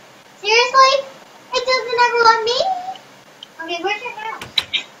carpet. Seriously? It doesn't ever let me? Okay, where's your house?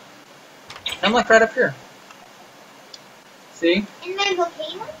 I'm like right up here. See? In my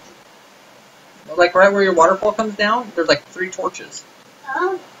volcano? Like right where your waterfall comes down, there's like 3 torches.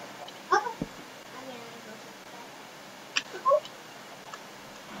 Oh. Okay.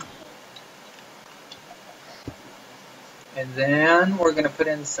 And then we're going to put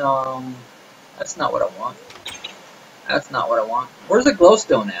in some... That's not what I want. That's not what I want. Where's the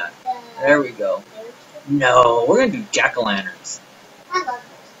glowstone at? There we go. No, we're going to do jack-o'-lanterns. I love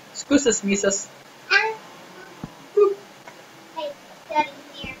Excusas, misas. this. Hey, Daddy,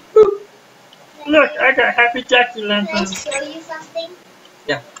 here. Look, I got happy Can I jack-o'-lanterns. show you something?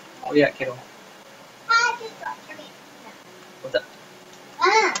 Yeah. Oh yeah, kiddo. I just got your What's up?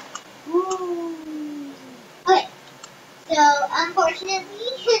 Ah. Ooh. Okay. So, unfortunately,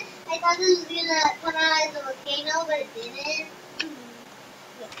 I thought this was gonna come out as a volcano, but it didn't.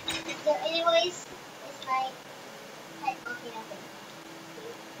 Yeah. So, anyways, Like, okay, nothing.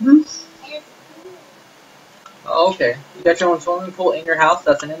 Hmm? And it's Oh, okay. You got your own swimming pool in your house?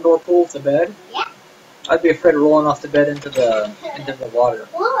 That's an indoor pool with a bed? yeah. I'd be afraid of rolling off the bed into the water.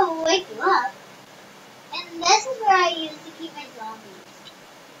 Whoa, wake you up. And this is where I used to keep my zombies.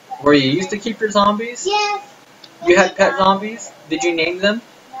 Where you used to keep your zombies? Yes. You had pet zombies? Did you name them?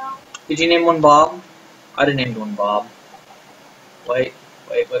 No. Did you name one Bob? I'd have named one Bob. Wait.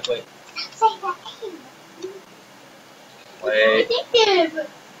 Stop saying that name. Wait. Addictive.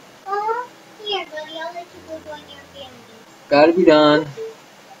 Here, buddy, I'll let you go join your family. Gotta be done.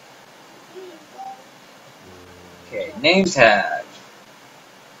 Here you go. Okay, name tag.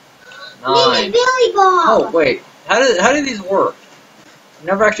 Name 9. it Billy Bob. Oh, wait. How do these work? I've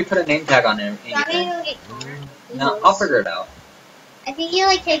never actually put a name tag on anything. Want me to go get Connor? No, I'll figure it out. I think you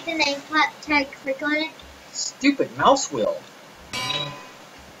like take the name tag, click on it. Stupid mouse wheel.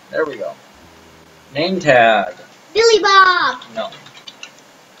 There we go. Name tag. Billy Bob. No.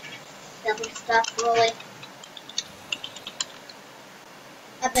 Double stuff rolling.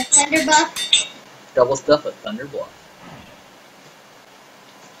 Up a thunder buff. Double stuff at Thunder Bluff.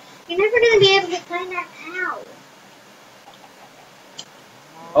 You're never gonna be able to find that cow.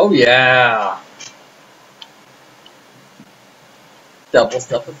 Oh yeah. Double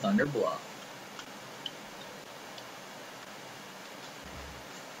stuff at Thunder Bluff.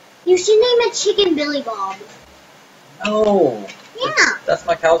 You should name a chicken Billy Bob. No. Yeah. That's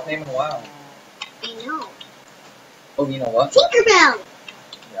my cow's name in a while. I know. Oh, you know what? Tinkerbell.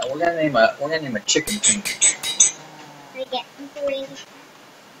 Yeah, we're gonna name a chicken Tink. Can I get Uncle Randy's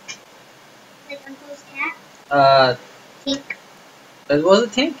cat? Like Uncle's cat? Tink. Was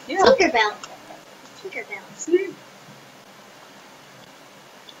it Tink? Yeah. Tinkerbell. Tinkerbell. See?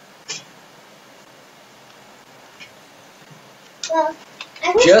 Well,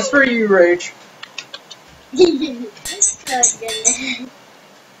 I wish Just for you, Rach. Oh, goodness.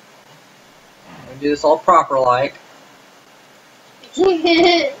 We do this all proper like.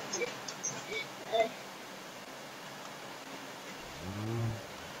 Joe,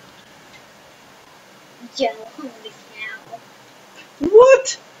 holy cow.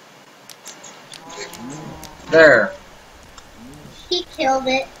 What? There. He killed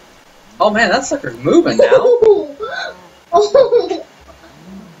it. Oh man, that sucker's moving now. Oh,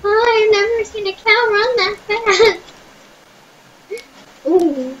 I've never seen a cow run that fast.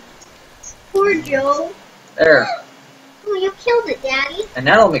 Ooh, poor Joe. There. Oh, you killed it, Daddy. And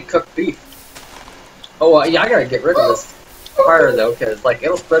that'll make cooked beef. Oh, yeah, I gotta get rid of this fire though, because like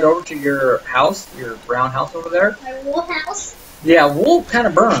it'll spread over to your house, your brown house over there. My wool house. Yeah, wool kind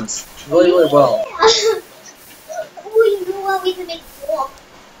of burns really, really well. Yeah. Oh, you know what? We can make wool.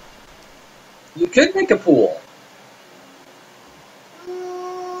 You could make a pool.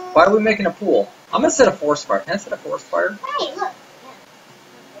 Why are we making a pool? I'm gonna set a forest fire. Can I set a forest fire? Hey, look.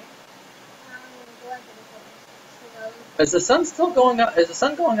 Is the sun still going up? Is the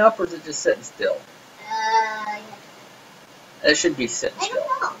sun going up, or is it just sitting still? Yeah. It should be sitting I still.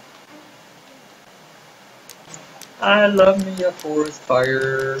 don't know. I love me a forest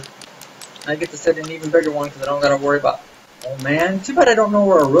fire. I get to set an even bigger one because I don't gotta worry about. Oh man, too bad I don't know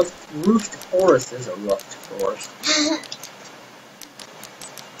where a roofed forest is. A roofed forest.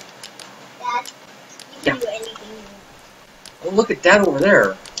 Dad, you can do anything you want. Oh, look at that over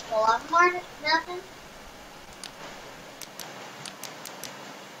there. A lot more nothing.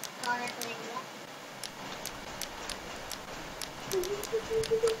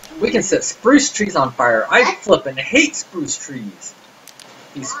 We can set spruce trees on fire. I flippin' hate spruce trees.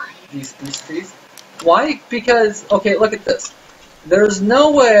 These spruce trees. Why? Because, okay, look at this. There's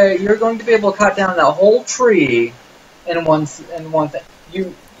no way you're going to be able to cut down that whole tree in one thing.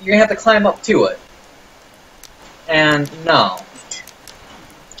 You're gonna have to climb up to it. And no.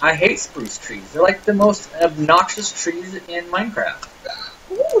 I hate spruce trees. They're like the most obnoxious trees in Minecraft.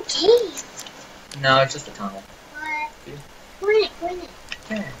 Ooh, cave. No, it's just a tunnel. Go in it.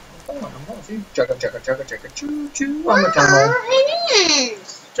 Okay, I'm going. See? Chugga, chugga, chugga, chugga, choo, choo. I'm a tunnel. It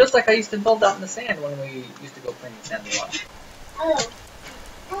is. Just like I used to build out in the sand when we used to go play in the sand a lot. Oh.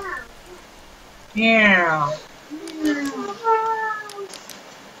 Wow. Yeah.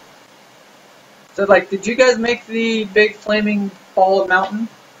 So, like, did you guys make the big flaming ball of mountain?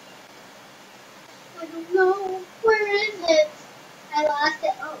 I don't know. Where is it? I lost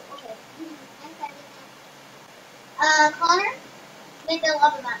it. Oh, okay. I found it now. Connor, make the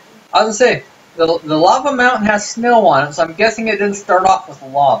lava mountain. I was gonna say, the lava mountain has snow on it, so I'm guessing it didn't start off with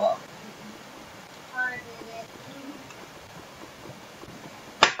lava. Connor did it.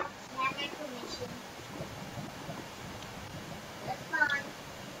 You have my permission. That's fine.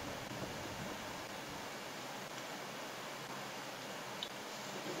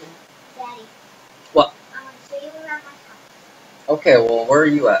 Okay, well, where are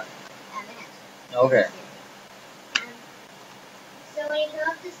you at? At my house. Okay. So when you come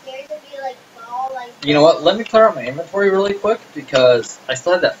up the stairs, if you like fall like. You know what? Let me clear out my inventory really quick because I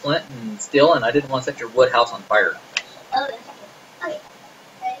still have that flint and steel, and I didn't want to set your wood house on fire. Oh, that's cool. Okay.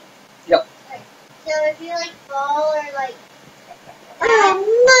 Ready? Yep. Okay. So if you like fall or like.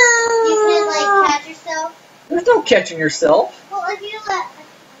 Oh You can like catch yourself. There's no catching yourself. Well, if you let.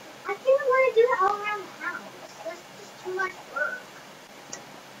 I didn't want to do it all around the house. That's just too much work.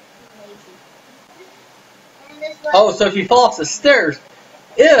 I'm lazy. And this one. Oh, so if you fall off the stairs,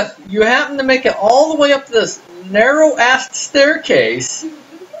 if you happen to make it all the way up this narrow-ass staircase,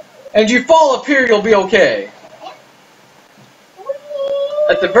 and you fall up here, you'll be okay.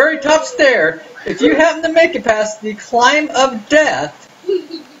 At the very top stair, if you happen to make it past the climb of death,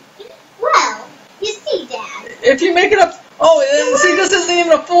 Well, you see, Dad. if you make it up, see, this isn't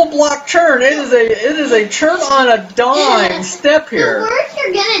even a full block turn. It is a turn on a dime step The here. worst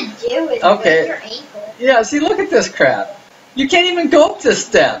you're gonna do is Okay. break your ankle. Yeah, see, look at this crap. You can't even go up this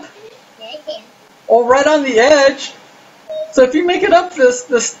step. Yeah, you can. Or right on the edge. So if you make it up the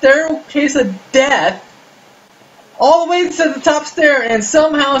staircase of death, all the way to the top stair, and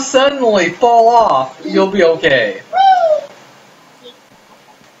somehow suddenly fall off, you'll be okay. Whee!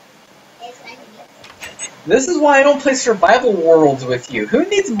 It's time to get This is why I don't play survival worlds with you. Who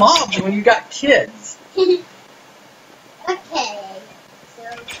needs mobs when you got kids? Okay. So,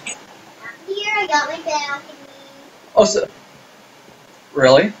 out here I got my balcony. Oh, so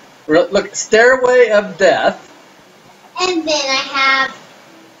really? Look, stairway of death. And then I have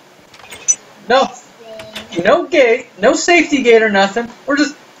No, this thing. no gate, no safety gate or nothing. We're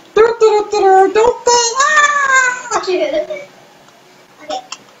just don't fall. Ah! Okay.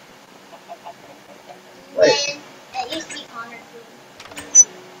 Wait. Then, it used to be Connor food.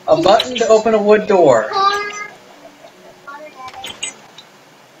 A button to open a wood door. Connor had it.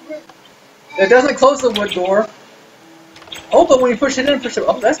 It doesn't close the wood door. Oh, but when you push it in,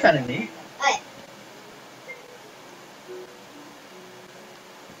 oh, that's kind of neat. Okay.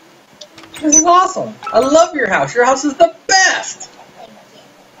 This is awesome. I love your house. Your house is the best.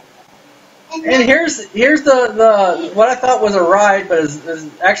 And And here's the what I thought was a ride, but is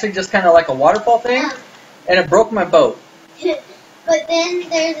actually just kind of like a waterfall thing, and it broke my boat. But then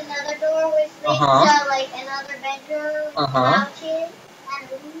there's another door which leads to like another bedroom, couches, and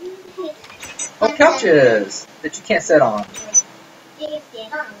What couches that you can't sit on? you can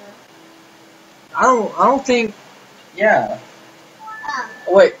stand on them. I don't think. Yeah. Um,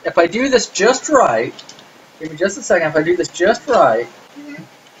 Wait, if I do this just right, give me just a second. If I do this just right,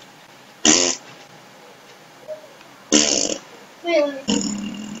 wait.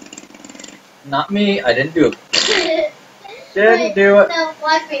 not me. I didn't do it. Didn't Wait, do it. No,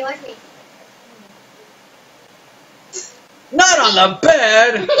 watch me. Not on the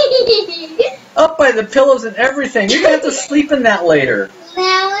bed. Up by the pillows and everything. You're gonna have to sleep in that later.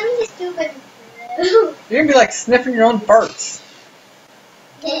 Now let me just do it. You're gonna be like sniffing your own farts.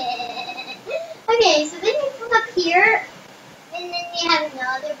 Okay, so then you come up here, and then you have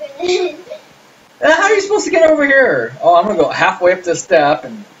another bed. How are you supposed to get over here? Oh, I'm gonna go halfway up this step,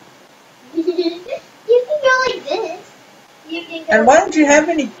 and You can go like this. You can go. and why don't you have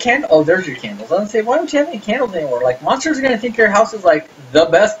any candles? Oh, there's your candles. I was gonna say, why don't you have any candles anywhere? Like, monsters are gonna think your house is like the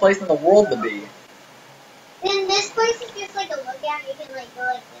best place in the world to be. Then this place is just like a lookout. You can like go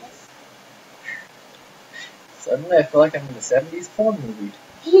like this. Suddenly, I feel like I'm in the '70s porn movie.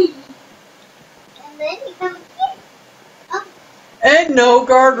 And then you come here. Oh, And no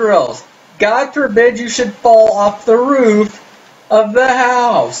guardrails. God forbid you should fall off the roof of the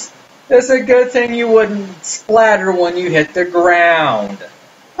house. It's a good thing you wouldn't splatter when you hit the ground.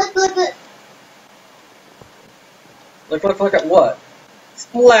 look. Look at what?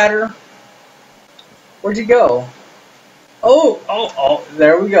 Splatter. Where'd you go? Oh,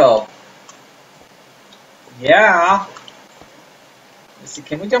 there we go. Yeah. Let's see,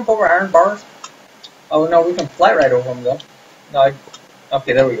 can we jump over iron bars? Oh, no, we can fly right over them, though. No,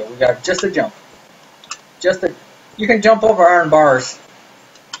 okay, there we go. We got just a jump. You can jump over iron bars.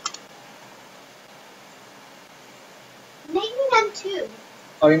 Making them too.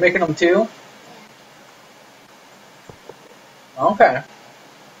 Oh, you're making them too? Okay.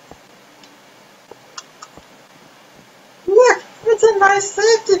 Look, it's a nice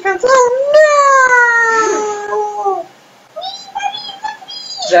safety fence. Oh no!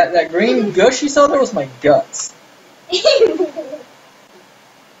 That green gush you saw there was my guts.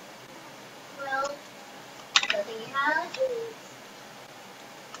 Well, doesn't you have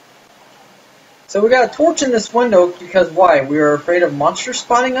So we got a torch in this window because why? We were afraid of monsters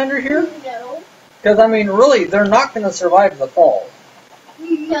spawning under here? No. Because, I mean, really, they're not going to survive the fall.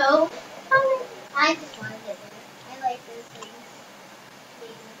 No. I just wanted it there. I like those things.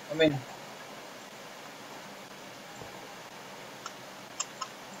 I mean,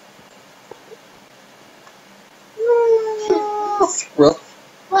 squirrel.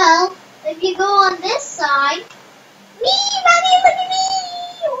 Well, if you go on this side, me, mommy, look at me!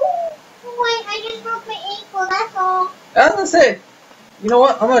 Oh, wait, I just broke my ankle, that's all. I was gonna say, you know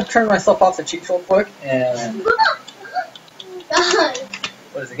what? I'm gonna turn myself off the cheats real quick and God.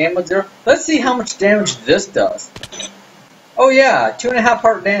 what is it? Game mode 0. Let's see how much damage this does. Oh yeah, 2.5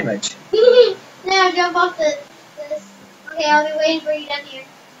 heart damage. Now jump off this. Okay, I'll be waiting for you down here.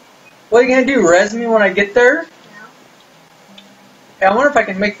 What are you gonna do? Res me when I get there? No. Hey, I wonder if I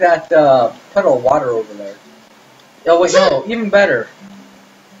can make that puddle of water over there. Oh wait, no, even better.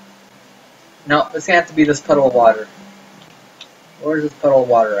 No, it's gonna have to be this puddle of water. Where's this puddle of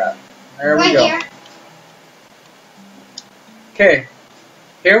water at? There we Right go. here. Okay,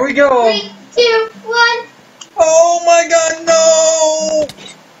 here we go. 3, 2, 1. Oh my God, no!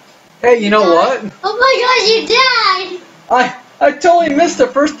 Hey, you know what? Oh my God, you died! I totally missed the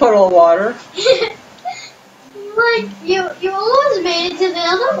first puddle of water. Like, you almost made it to the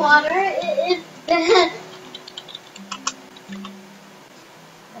other water. It's bad.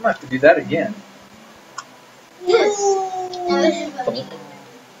 I'm gonna have to do that again. Yes. That was funny.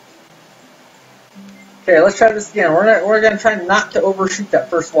 Okay, let's try this again. We're gonna try not to overshoot that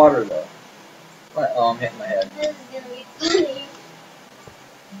first water though. Oh, I'm hitting my head. This is gonna be funny.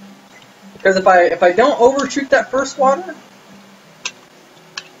 Because if I don't overshoot that first water,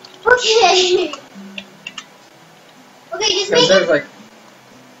 Okay. Okay, just make there's it. like,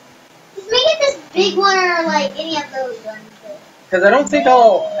 Just make it this big one or like any of those ones. because I don't think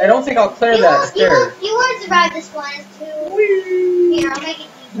I'll clear that stair. You won't survive this one. It's too. Here, I'll make it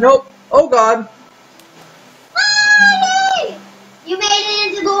easy. Nope. Oh God. Yay! You made it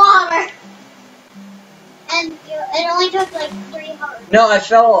into the water. And it only took like 3 hearts. No, I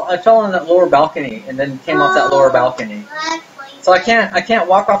fell on that lower balcony and then came off that lower balcony. That's funny. So I can't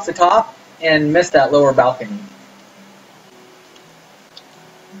walk off the top and miss that lower balcony.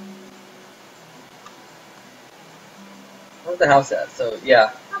 Where's the house at? So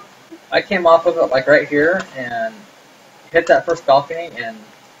yeah, I came off of it like right here and hit that first balcony and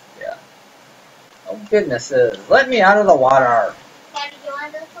yeah. Oh goodness, let me out of the water. Daddy, do you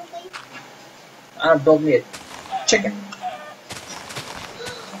want to do something? I'm gonna build me a chicken.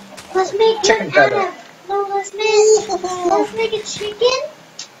 Let's make Chicken one out feather. of. No, let's make a chicken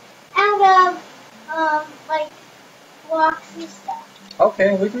out of like blocks and stuff.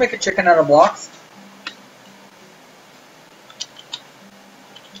 Okay, we can make a chicken out of blocks.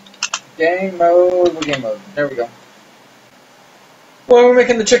 Game mode, game mode. There we go. What are we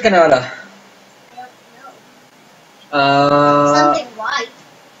making the chicken out of? I don't know. Something white.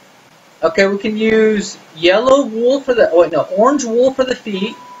 Okay, we can use yellow wool for the. Oh wait, no, orange wool for the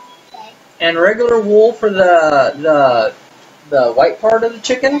feet, Okay. and regular wool for the white part of the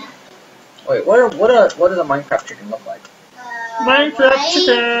chicken. Wait, what does a Minecraft chicken look like? White.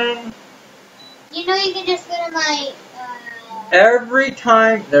 chicken. You know you can just go to my. Every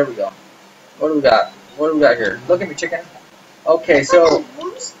time, there we go. What do we got? What do we got here? Look at me, chicken. Okay, It's so like a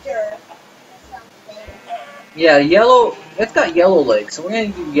rooster or something. yeah, yellow. It's got yellow legs, so we're gonna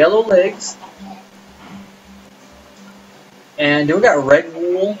do yellow legs. And do we got red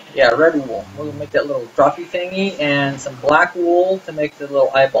wool? Yeah, red wool. We're gonna make that little droppy thingy, and some black wool to make the little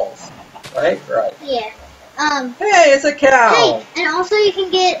eyeballs. Right? Right. Yeah. Hey, it's a cow. Hey, and also you can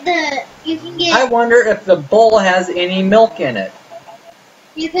get. I wonder if the bowl has any milk in it.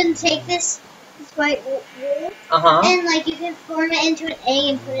 You can take this white wool Uh-huh. and like you can form it into an egg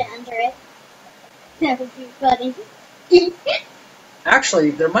and put it under it. That would be funny.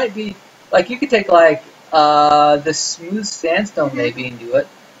 Actually, there might be, like, you could take, like, the smooth sandstone maybe and do it.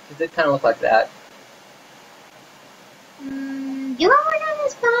 Because it kind of look like that. Do you want to work on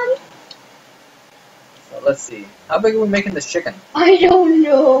this body? So let's see. How big are we making this chicken? I don't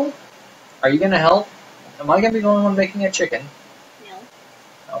know. Are you going to help? Am I going to be the only one making a chicken?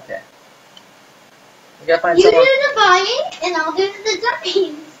 No. Okay. We gotta find You do someone. the buying and I'll do the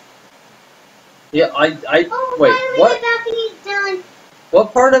duckings. Yeah, I Oh, wait. finally What? the duckings done.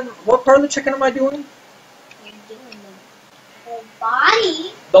 What part of the chicken am I doing? You're doing the whole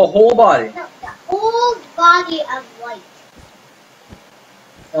body. The whole body. No, the whole body of white.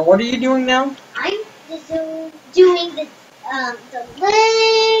 And what are you doing now? I'm just doing the leg.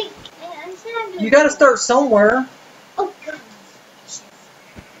 Yeah, I said I'm doing You gotta start somewhere. Oh, God.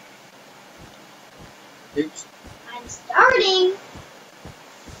 Oops. I'm starting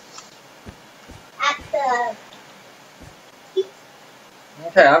at the feet.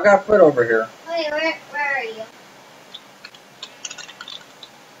 Okay, I've got a foot over here. Okay, where are you?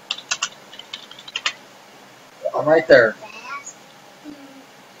 I'm right there. Fast.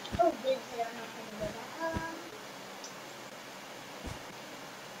 Oh, goodness, I don't know if I can do that.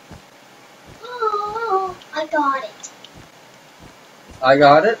 Oh, I got it. I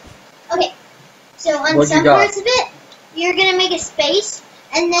got it. Okay, so on What'd you some got? parts of it, you're gonna make a space,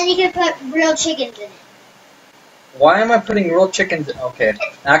 and then you can put real chickens in it. Why am I putting real chickens? Okay,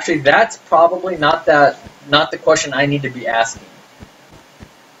 actually, that's probably not the question I need to be asking.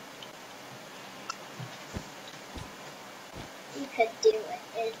 You could do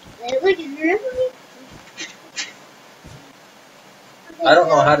it. It looks really. Okay, I don't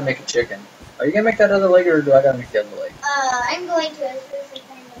know so, how to make a chicken. Are you gonna make that other leg, or do I gotta make the other leg? I'm going to.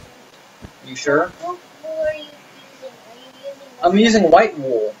 You sure? What wool are you using? Are you using this I'm using white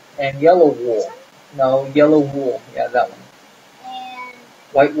wool and yellow wool. No, yellow wool. Yeah, that one. And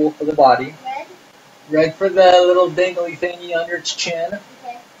White wool for the body. red? Red for the little dangly thingy under its chin.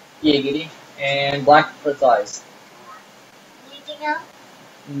 Okay. Yiggity. And black for its eyes. Anything else?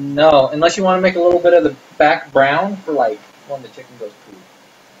 No, unless you want to make a little bit of the back brown for like when the chicken goes poo.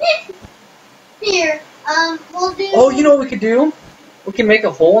 Here, we'll do. Oh, you know what we could do? We can make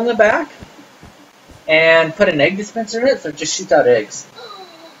a hole in the back and put an egg dispenser in it so it just shoots out eggs.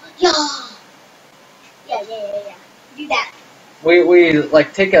 Yeah. Do that. We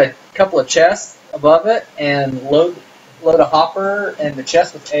like take a couple of chests above it and load a hopper and the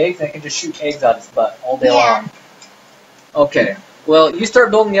chest with eggs, and it can just shoot eggs out its butt all day long. Okay. Well, you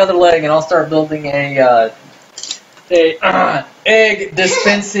start building the other leg, and I'll start building a egg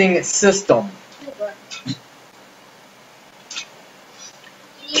dispensing system.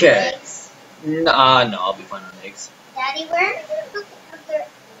 Okay. No, I'll be fine on eggs. Daddy, where are you going to put the other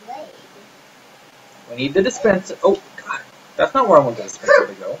leg? We need the dispenser. Oh, God. That's not where I want the dispenser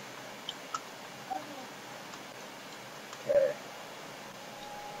to go. Okay.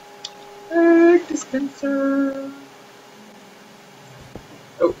 Egg dispenser.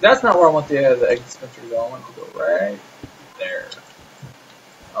 Oh, that's not where I want the egg dispenser to go. I want it to go right there.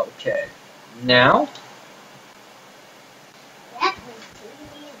 Okay. Now,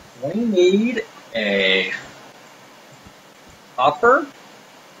 we need a hopper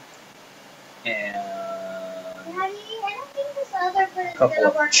and Daddy, I don't think this other foot is couple going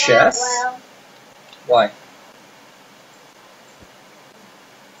of to work chests. out well. Why?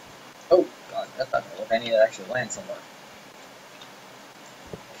 Oh, God, that's not going to work. I need to actually land somewhere.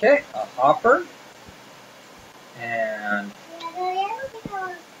 Okay, a hopper. And Yeah, Daddy, I don't think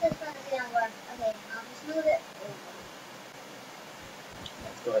this one's going to work. Okay, I'll just move it over.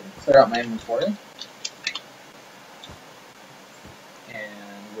 let's go ahead and clear out my inventory.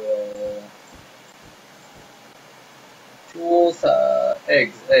 And we'll... Tools,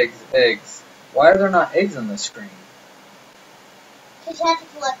 eggs. Why are there not eggs on this screen? Because you have to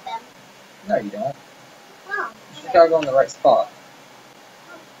collect them. No, you don't. Oh, You just okay. gotta go in the right spot.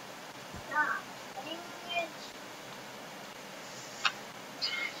 Stop.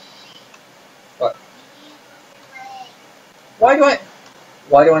 What?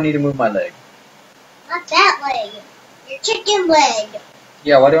 Why do I need to move my leg? Not that leg. Your chicken leg.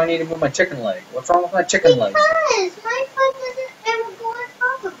 Yeah, why do I need to move my chicken leg? What's wrong with my chicken leg? Because my foot doesn't ever go on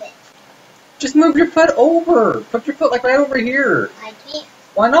top of it. Just move your foot over. Put your foot like right over here. I can't.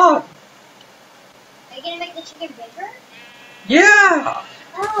 Why not? Are you going to make the chicken bigger? Yeah!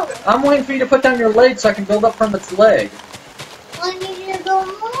 Oh, I'm waiting for you to put down your leg so I can build up from its leg. well, I need you to go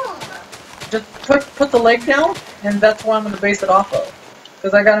more. Just put the leg down, and that's what I'm going to base it off of.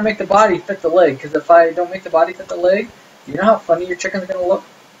 Because I got to make the body fit the leg. Because if I don't make the body fit the leg, do you know how funny your chicken's going to look?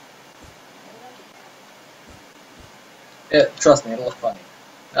 Yeah, trust me, it'll look funny.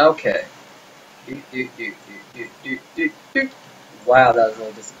 Okay. Wow, that was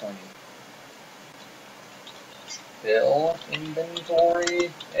really disappointing. Fill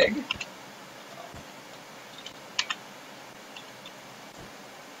inventory egg.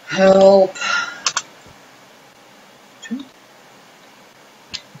 Help.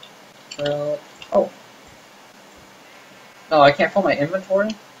 Oh. No, I can't fill my inventory.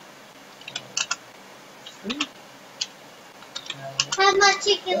 How's my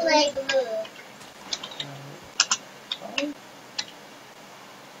chicken leg look?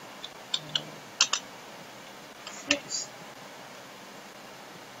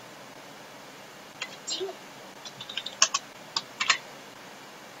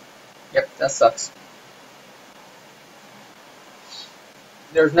 Yep, that sucks.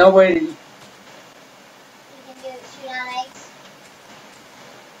 There's no way to... You can do it, shoot on eggs.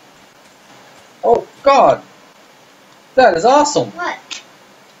 Oh, God! That is awesome! What?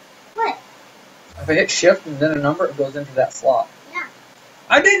 If I hit shift and then a number, it goes into that slot. Yeah.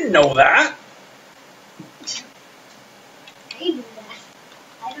 I didn't know that. I do that.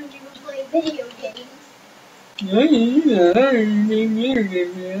 I don't even play video games.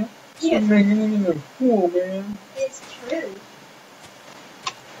 I'm making it a fool, man. It's true.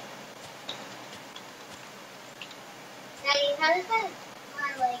 Daddy, how does that my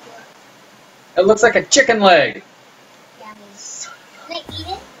leg look? It looks like a chicken leg. Yummy. Can I eat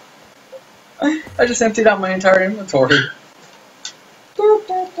it? I just emptied out my entire inventory. I'm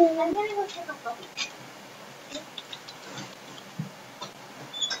gonna go check a puppy.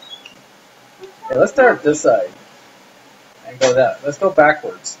 Okay, let's start this side. And go that. Let's go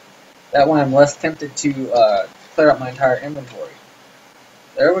backwards. That way I'm less tempted to clear out my entire inventory.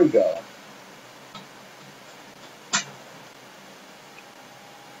 There we go.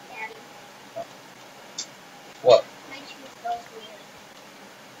 Daddy, What? my tooth feels weird.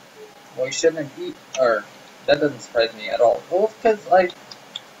 Well, you shouldn't have eaten, or that doesn't surprise me at all. Well, it's because, like,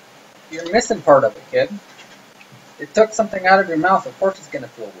 you're missing part of it, kid. It took something out of your mouth, of course it's going to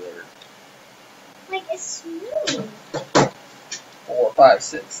feel weird. Like, it's smooth. 4, 5,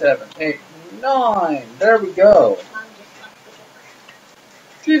 6, 7, 8, 9. There we go. Mom just locked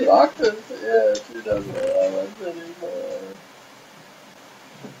the door. She locked us. Yeah, she doesn't love us anymore.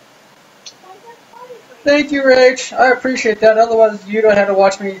 Thank you, Rach. I appreciate that. Otherwise, you'd have had to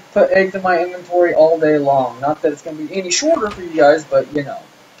watch me put eggs in my inventory all day long. Not that it's going to be any shorter for you guys, but you know.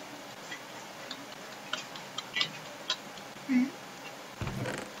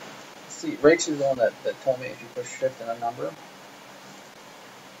 See, Rach is the one that told me if you push shift and a number.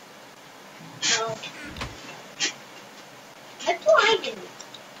 No. That's what I do.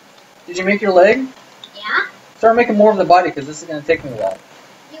 Did you make your leg? Yeah? Start making more of the body because this is going to take me a while.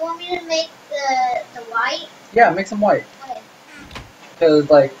 You want me to make the white? Yeah, make some white. Okay. Because,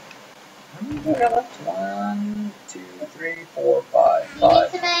 like, how many do I got left? 1, 2, 3, 4, 5. You need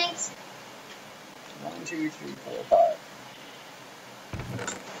 5. some eggs? 1, 2, 3, 4, 5.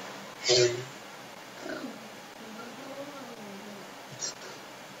 3.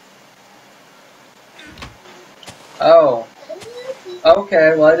 Oh.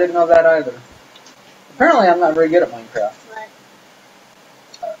 Okay, well I didn't know that either. Apparently I'm not very good at Minecraft. What?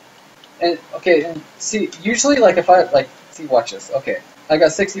 And okay, and see, usually like if I like see watch this. Okay. I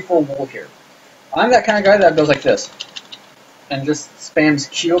got 64 wool here. I'm that kind of guy that goes like this. And just spams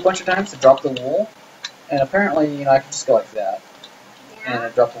Q a bunch of times to drop the wool. And apparently, you know, I can just go like that. Yeah. And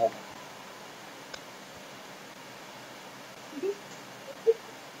it drops the wool.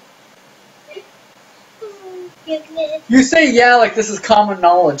 Goodness. You say yeah like this is common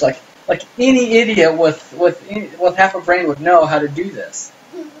knowledge, like any idiot with half a brain would know how to do this.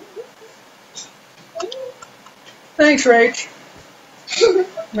 Thanks, Rach.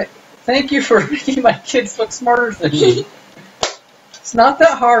 Thank you for making my kids look smarter than me. It's not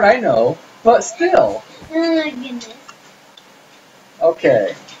that hard, I know, but still. Oh my goodness.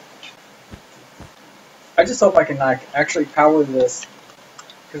 Okay. I just hope I can like actually power this,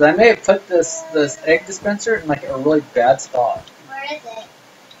 because I may have put this egg dispenser in like a really bad spot. Where is it?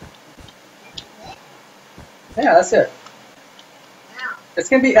 That's it? Yeah, that's it. Wow. It's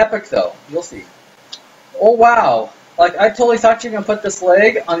gonna be epic though. You'll see. Oh wow! Like I totally thought you were gonna put this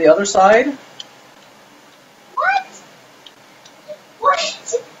leg on the other side. What?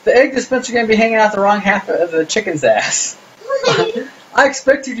 What? The egg dispenser gonna be hanging out the wrong half of the chicken's ass. I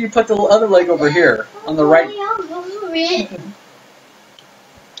expected you to put the other leg over here on the right. I'll move it. If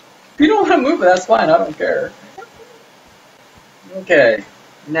you don't want to move it, that's fine. I don't care. Okay,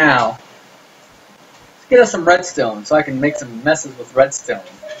 now let's get us some redstone so I can make some messes with redstone.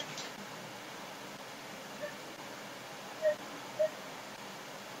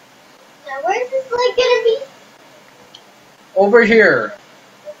 Now where's this leg gonna be? Over here.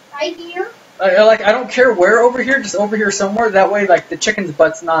 Right here? I don't care where over here, just over here somewhere. That way, like the chicken's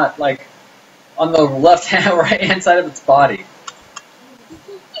butt's not like on the left hand, right hand side of its body.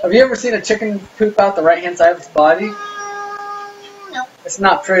 Have you ever seen a chicken poop out the right hand side of its body? No. It's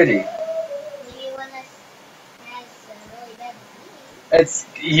not pretty. Maybe one that has a really bad disease. It's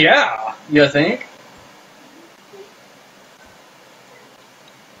yeah. You think?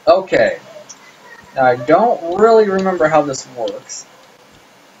 Okay. Now I don't really remember how this works.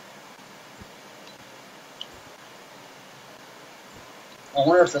 I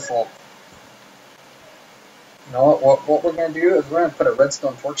wonder if this will. You know what we're going to do is we're going to put a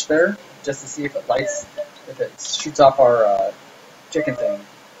redstone torch there just to see if it lights, if it shoots off our chicken thing.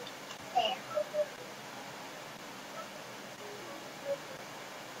 There.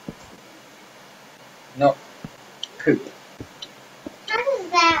 Nope. Poop. How does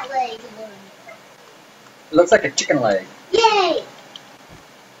that leg look? looks like a chicken leg. Yay!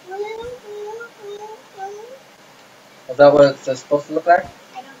 Is that what it's supposed to look like?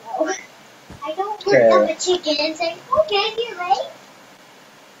 I don't know. I don't Okay. look up a chicken and say, okay, you're right.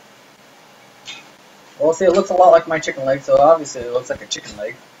 Well, see, it looks a lot like my chicken leg, so obviously it looks like a chicken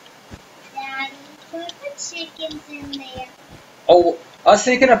leg. Daddy, put the chickens in there. Oh, I was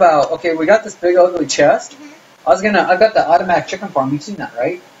thinking about, okay, we got this big ugly chest. Mm-hmm. I got the automatic chicken farm. You've seen that,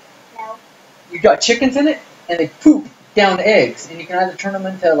 right? No. You got chickens in it, and they poop down eggs, and you can either turn them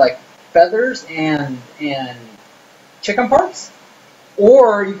into like feathers and chicken parts,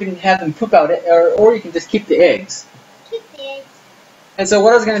 or you can have them poop out it, or you can just keep the eggs. Keep the eggs. And so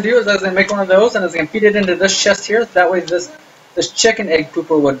what I was going to do is I was going to make one of those, and I was going to feed it into this chest here. That way, this chicken egg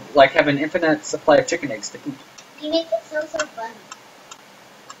pooper would like have an infinite supply of chicken eggs to poop. You make it so fun.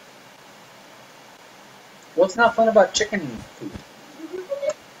 What's not fun about chicken poop?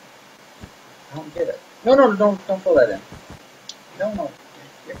 I don't get it. No, don't fill that in. No.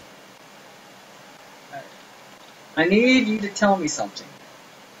 Here. Right. I need you to tell me something.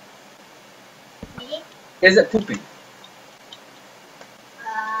 Me? Is it pooping?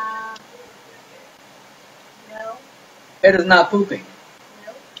 No. It is not pooping.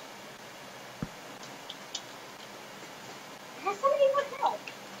 Nope. Has somebody want help?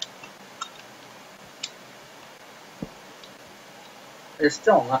 It's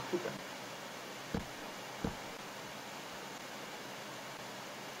still not pooping.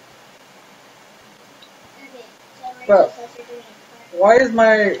 Okay, so Well, what you're doing. why is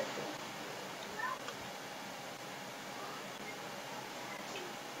my...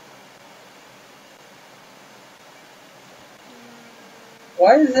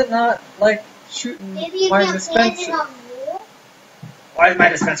 Why is it not, like, shooting Maybe you my can't land it dispenser? on you. Why is my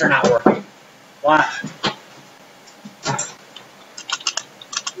dispenser not working? Why?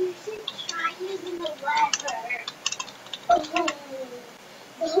 You should try using the lever. Oh,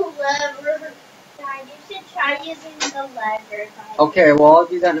 the lever. Dad, you should try using the lever. Okay, well, I'll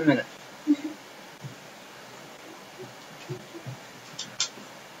do that in a minute.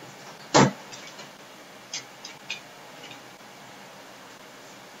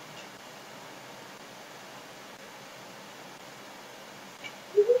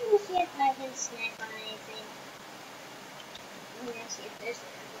 You can see if I can snack on anything. I'm gonna see if there's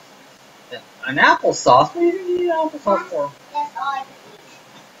An applesauce? What do you need applesauce for? That's all I can eat.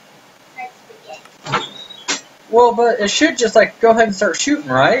 That's spaghetti. Well, but it should just, like, go ahead and start shooting,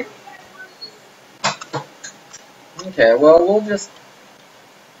 right? Okay, well, we'll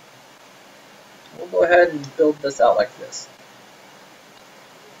go ahead and build this out like this.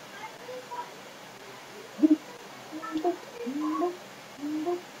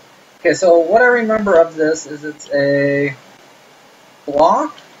 Okay, so what I remember of this is it's a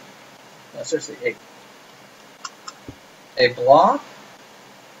block. No, seriously, a block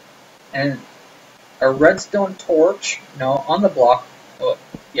and a redstone torch. No, on the block. Oh,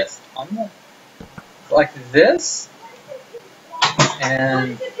 yes, on the like this,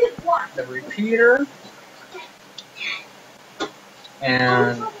 and the repeater,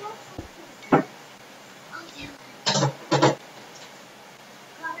 and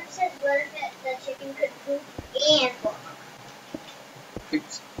Connor says what if the chicken could poop and walk?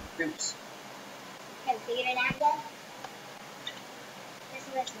 oops. Have you figured it out yet? This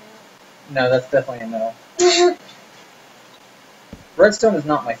was No, that's definitely a no. Redstone is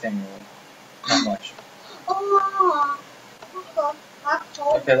not my thing, really. Not much. Oh,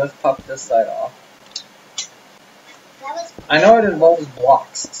 Okay, let's pop this side off. that was. I know it involves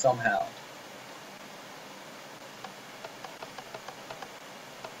blocks somehow.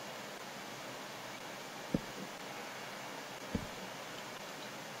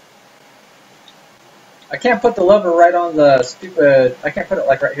 I can't put the lever right on the stupid... I can't put it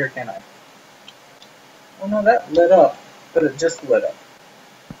like right here, can I? Oh no, that lit up. But it just lit up.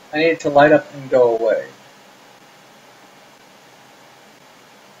 I need it to light up and go away.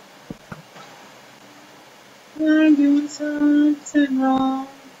 I'm doing something wrong.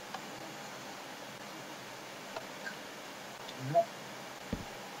 Nope.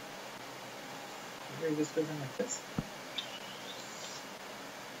 Maybe this goes in like this.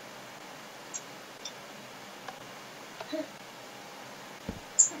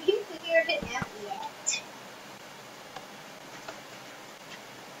 Have you figured it out yet?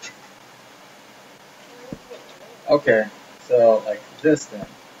 Okay, so like this then.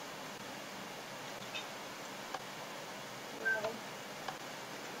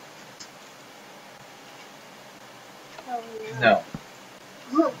 Oh no. No.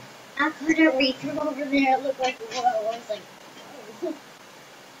 Oh, I couldn't reach from over there. It looked like whoa. I was like, whoa.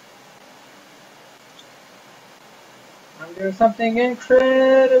 I'm doing something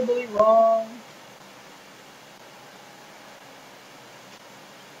incredibly wrong.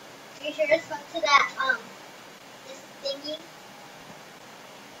 Are you sure it's hooked to that, this thingy?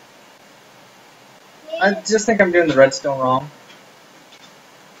 I just think I'm doing the redstone wrong.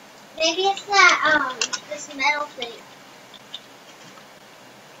 Maybe it's that, this metal thing.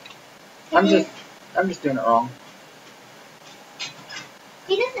 I'm just doing it wrong.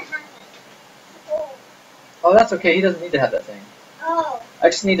 He doesn't have it. Oh. Oh, that's okay. He doesn't need to have that thing. Oh. I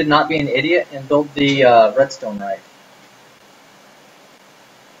just need to not be an idiot and build the redstone right.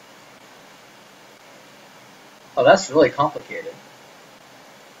 Oh, that's really complicated.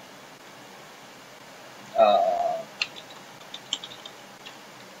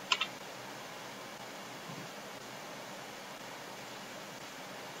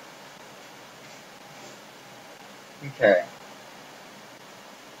 Okay.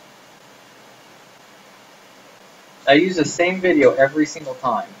 I use the same video every single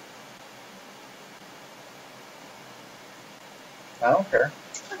time. I don't care.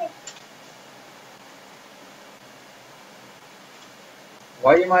 Okay.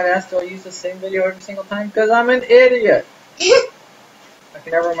 Why, you might ask, do I use the same video every single time? Because I'm an idiot! I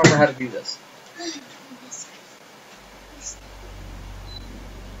can never remember how to do this.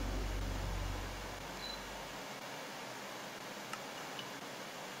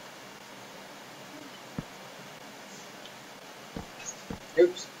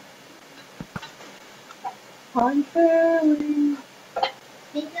 Oops. I'm failing.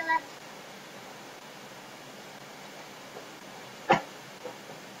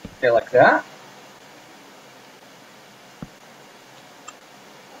 Okay, like that.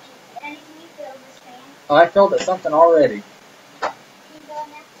 Oh, I filled it something already.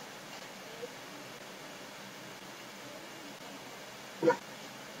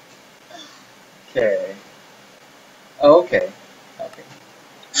 Okay. Oh, okay. Okay.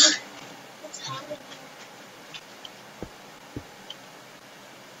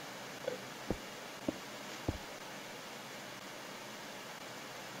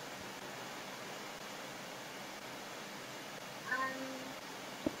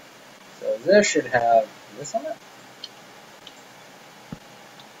 So this should have this on it.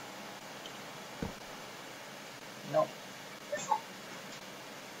 No.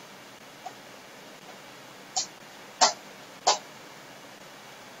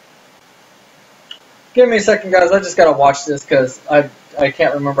 Give me a second, guys. I just gotta watch this because I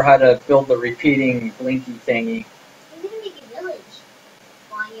can't remember how to build the repeating blinky thingy. I'm gonna make a village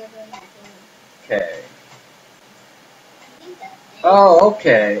while you're doing that thing. Okay. I need that thing. Oh,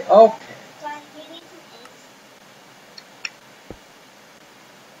 okay. Okay. So you need some eggs.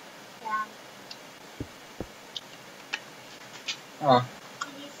 Yeah. Huh.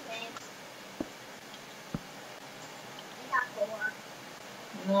 You need some eggs. I got 4.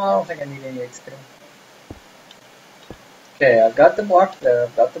 No, I don't think I need any eggs today. Okay, I've got the block there.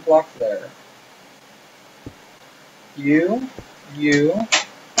 I've got the block there. You.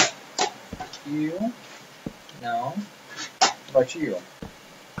 No. How about you?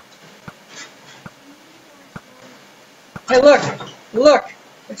 Hey, look! Look!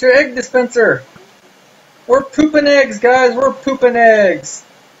 It's your egg dispenser! We're pooping eggs, guys! We're pooping eggs!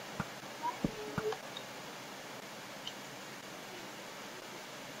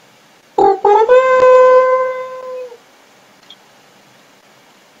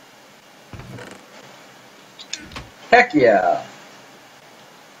 Heck yeah!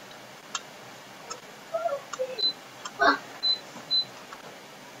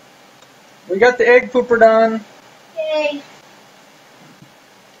 We got the egg pooper done. Yay.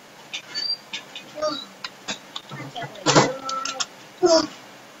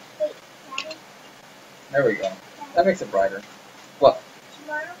 There we go. That makes it brighter. What?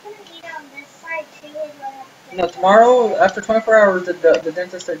 Tomorrow I'm gonna eat on this side too as well. No, tomorrow, after 24 hours, the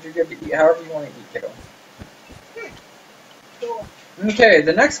dentist said you're good to eat however you want to eat, kiddo. Cool. Okay,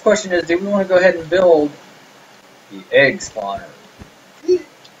 the next question is, do we want to go ahead and build the egg spawner? I'm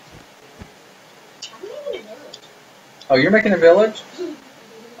making a village. Oh, you're making a village?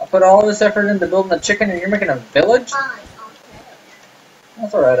 I put all this effort into building a chicken and you're making a village? Fine, I'll set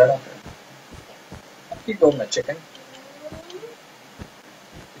That's alright, I don't care. I'll keep building a chicken.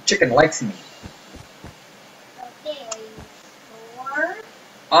 The chicken likes me. Okay, are you sure?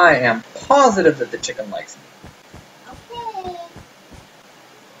 I am positive that the chicken likes me. Okay.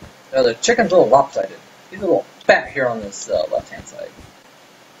 Now, the chicken's a little lopsided. He's a little fat here on this left-hand side.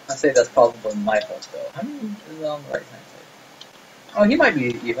 I say that's probably my fault, though. How many is on the right-hand side? Oh, he might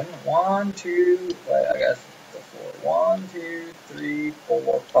be even. 1, 2, I guess the 4. 1, 2, 3,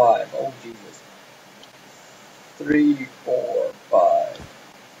 4, 5. Oh, Jesus. 3, 4, 5.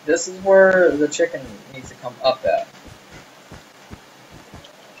 This is where the chicken needs to come up at.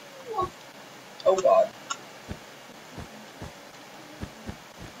 Oh god.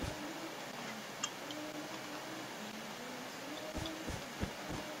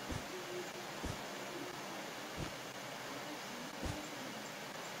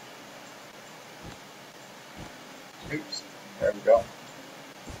 Oops. There we go.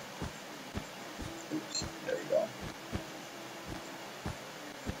 Oops. There we go.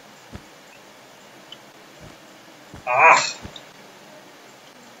 Ah!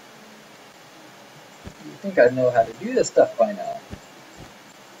 You think I know how to do this stuff by now.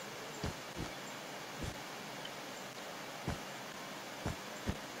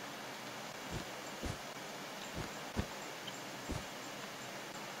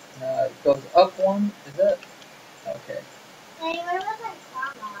 It goes up one. Is that? Okay. Hey, what about that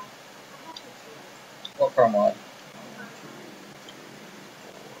car mod? I have to choose. What car mod?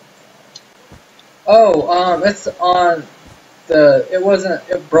 Oh, it's on the.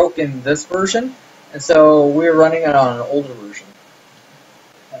 It broke in this version, and so we're running it on an older version.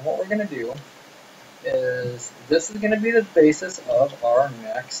 And what we're gonna do is this is gonna be the basis of our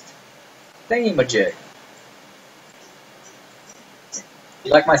next thingy-majig.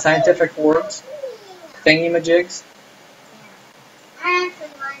 You like my scientific words? Thingy-majigs? Yeah. I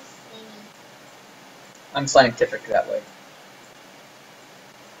actually like singing. I'm scientific that way.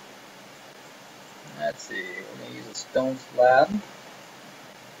 Let's see, we're going to use a stone slab.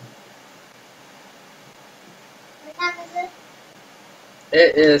 What time is it?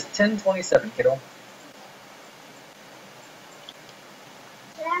 It is 10:27, kiddo.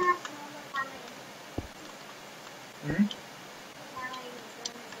 Should I have some more time? Hmm?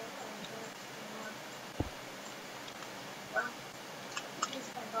 Well, he's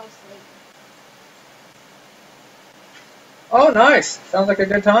gonna go to sleep. Oh, nice. Sounds like a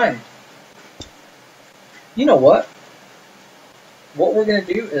good time. You know what? What we're going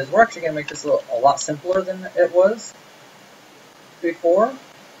to do is we're actually going to make this a lot simpler than it was before.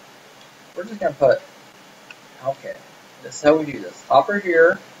 We're just going to put, okay, this is how we do this. Hopper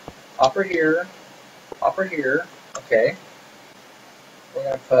here, hopper here, hopper here, okay. We're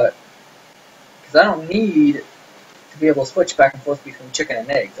going to put, because I don't need to be able to switch back and forth between chicken and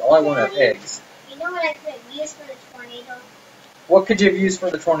eggs. All I want are eggs. You know what I could have used for the tornado? What could you have used for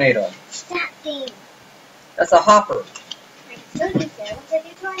the tornado? That thing. That's a hopper. I told you so. What's a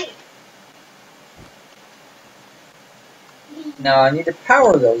new tornado? Now I need to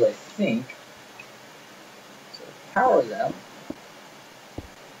power those, I think. So to power them.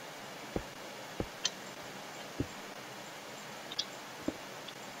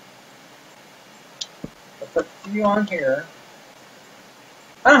 I'll put a few on here.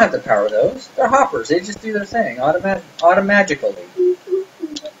 I don't have to power those. They're hoppers. They just do their thing automatically.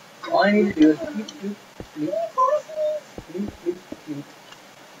 All I need to do is bloop, bloop, bloop, bloop, bloop, bloop.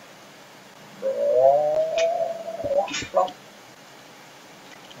 Blop, blop.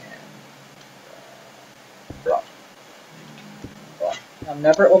 And blop. Blop. I'm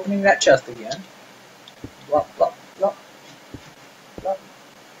never opening that chest again. Blop, blop, blop. Blop.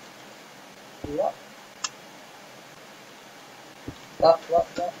 Blop. Blop, blop,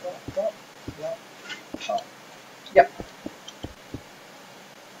 blop, blop, blop, blop. Oh. Yep.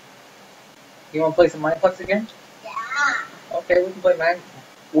 You want to play some Mineplex again? Yeah. Okay, we can play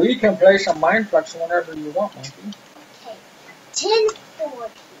We can play some Mineplex whenever you want, monkey. Okay.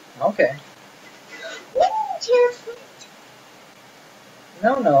 10:40. Okay. Cheers.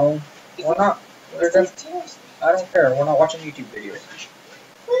 No. We're not. We're just. I don't care. We're not watching YouTube videos.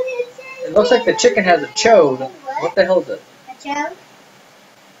 It looks like the chicken has a chode. What the hell is it? A chode?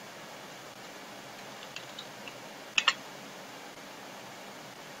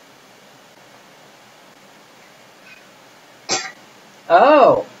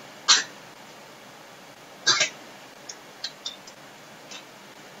 Oh.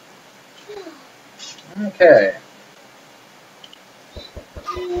 Okay.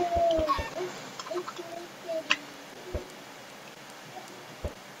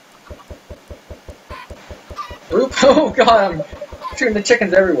 Oop! Oh god, I'm shooting the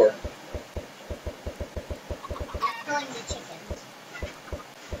chickens everywhere. Killing the chickens.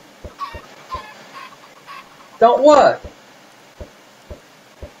 Don't what?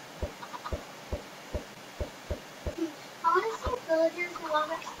 I want to see villagers who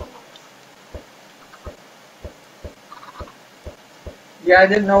love us. Yeah, I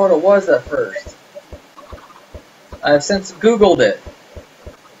didn't know what it was at first. I've since Googled it.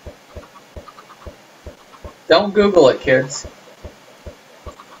 Don't Google it, kids.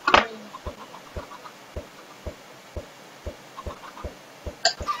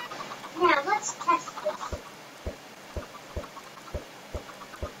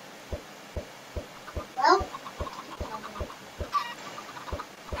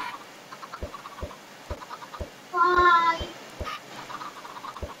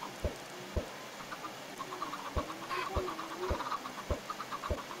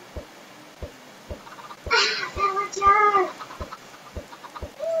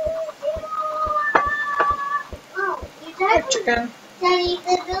 chicken. Daddy,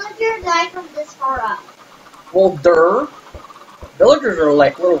 the villager died from this far up. Well, villagers are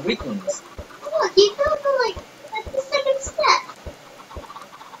like little weaklings. Look, he fell to like at the second step.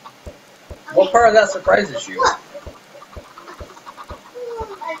 What part of that surprises you? Look.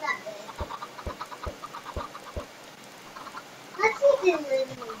 I'm not dead. Let's see if they live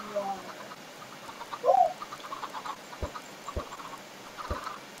in the water.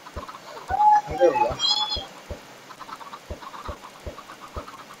 Oh, there we go.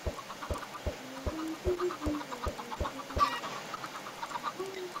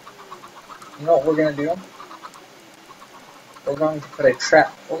 You know what we're going to do? We're going to put a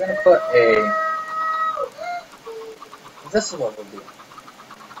trap. We're going to put a... This is what we'll do.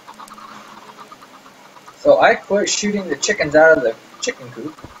 So I quit shooting the chickens out of the chicken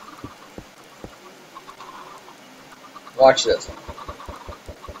coop. Watch this.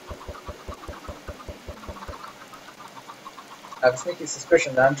 I have a sneaky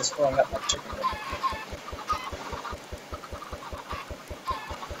suspicion that I'm just filling up my chicken coop.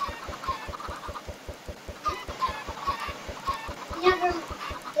 Never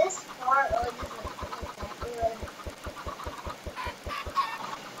this far or doesn't look that good.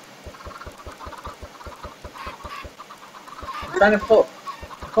 I'm trying to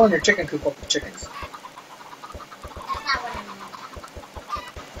fill your chicken coop up with chickens. That's not what I meant.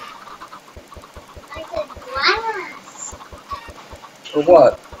 I said glass. For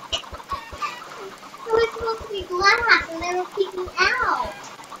what? It was supposed to be glass and they were peeking out.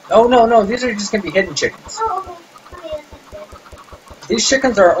 Oh, no, these are just going to be hidden chickens. Oh, okay. Okay, that's good. These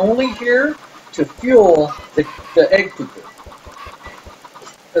chickens are only here to fuel the egg pooper.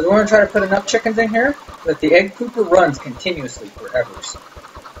 Because we're going to try to put enough chickens in here that the egg pooper runs continuously forever.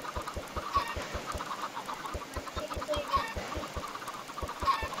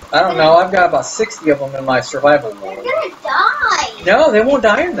 I don't know, I've got about 60 of them in my survival They're world. gonna die. No, they won't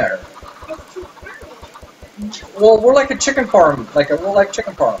die in there. It's too crowded. Well, we're like a chicken farm, we're like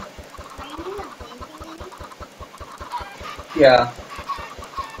chicken farm. Are you even thinking any? Yeah.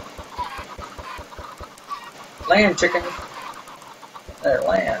 Land chickens. There,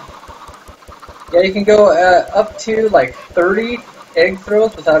 land. Yeah, you can go up to like 30 egg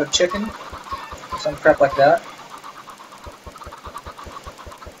throws without a chicken. Some crap like that.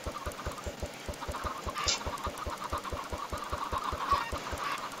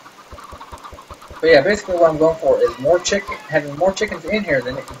 But yeah, basically what I'm going for is having more chickens in here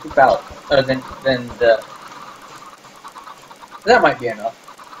than it can poop out. Or than the... That might be enough.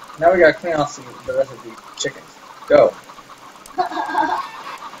 Now we gotta clean off the rest of the chickens. Go.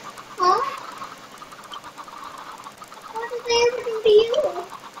 Huh? What did they ever do to you?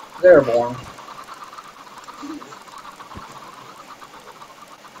 They're born.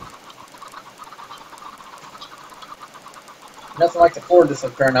 Nothing like the floor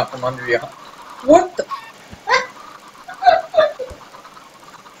disappearing out from under you. What the?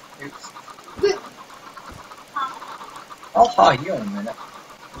 Oops. I'll paw you in a minute,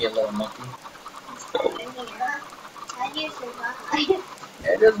 you little monkey. In here. How do you survive?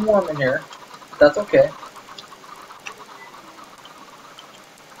 It is warm in here. That's okay.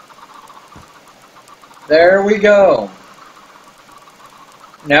 There we go.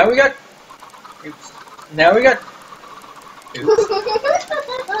 Now we got... Oops. Now we got... Oops.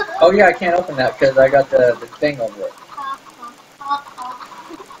 Oh yeah, I can't open that because I got the thing over it.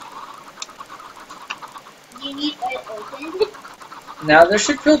 You need it open? Now this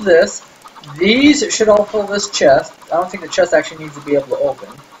should fill this. These should all fill this chest. I don't think the chest actually needs to be able to open.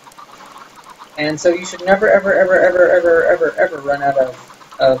 And so you should never, ever, ever, ever, ever, ever, ever run out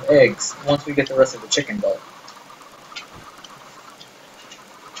of eggs once we get the rest of the chicken built.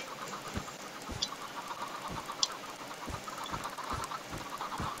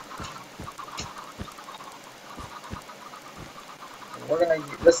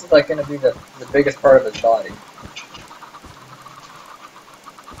 This is like gonna be the biggest part of his body.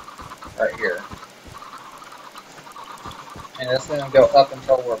 Right here. And it's gonna go up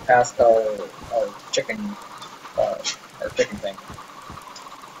until we're past our chicken chicken thing.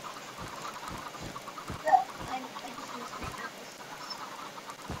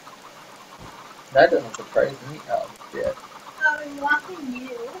 That doesn't surprise me a bit. I was watching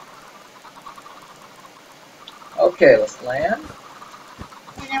you. Okay, let's land.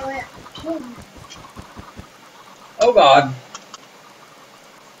 And I went, boom. Oh god.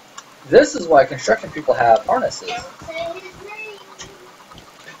 This is why construction people have harnesses. Don't say his name.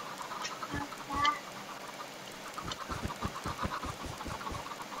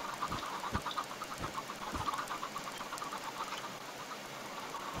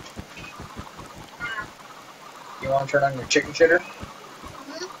 want to turn on your chicken shitter?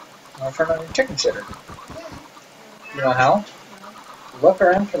 Mhm. You want to turn on your chicken shitter? Mhm. You know how? Look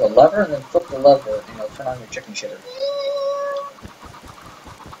around for the lever and then flip the lever and it'll turn on your chicken shitter.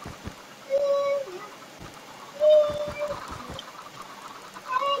 Oh,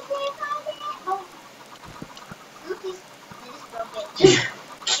 oops, I just broke it.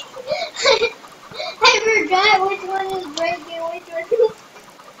 I forgot which one is breaking, which one is...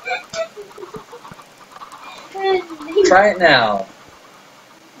 Try it now.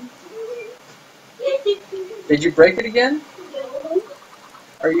 Did you break it again? No.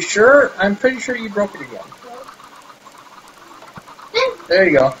 Are you sure? I'm pretty sure you broke it again. There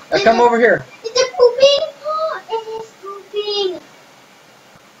you go. Now come over here. Is it pooping? Oh, it is pooping.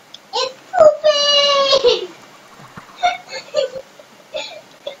 It's pooping.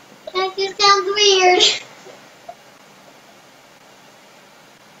 That just sounds weird.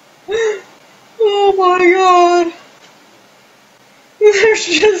 Oh my god. There's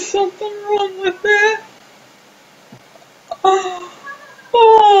just something wrong with that.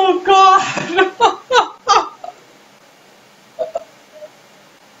 Oh god.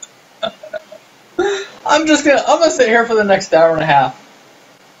 I'm gonna sit here for the next hour and a half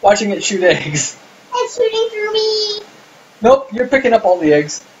watching it shoot eggs. It's shooting through me. Nope, you're picking up all the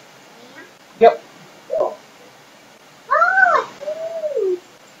eggs. Yep. Oh, oh,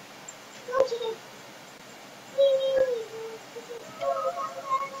 chicken.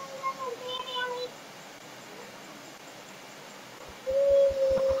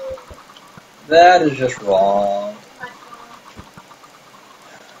 That is just wrong.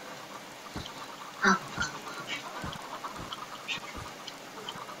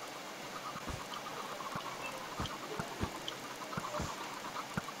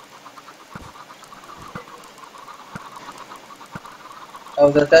 Oh,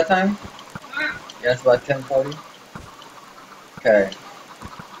 was it at that time? Yeah, it's about 10:40. Okay.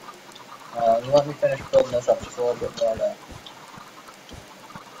 Let me finish building this up just a little bit more though.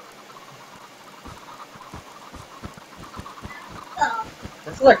 Oh.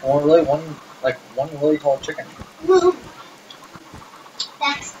 This is like one really tall chicken.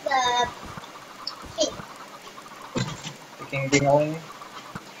 That's the king. The king dingaling.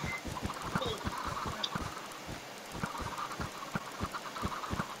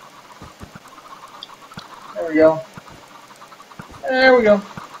 There we go. There we go.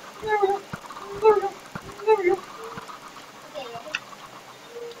 There we go. There we go. There we go. Okay, ready?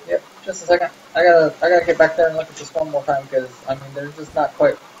 Yep, just a second. I gotta get back there and look at this one more time because I mean they're just not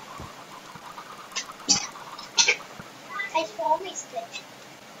quite. I saw my stick.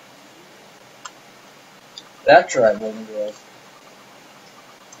 That's right, boys and girls.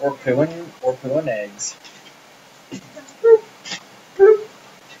 We're pooing eggs.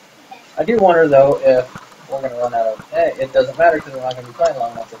 I do wonder though if we're gonna run out of. Hey, it doesn't matter because we're not gonna be playing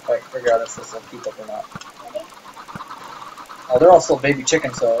long enough to figure out if this will keep up or not. Ready? Oh, they're all still baby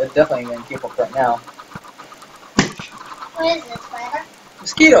chickens, so it definitely ain't gonna keep up right now. What is this, spider?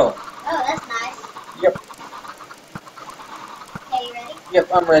 Mosquito. Oh, that's nice. Yep. Okay, you ready? Yep,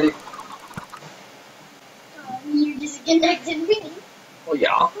 I'm ready. Oh, you disconnected me. Well,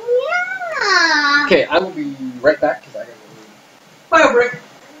 yeah. Yeah. Okay, I will be right back because I gotta go. Bio break.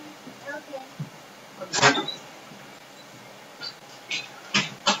 Okay.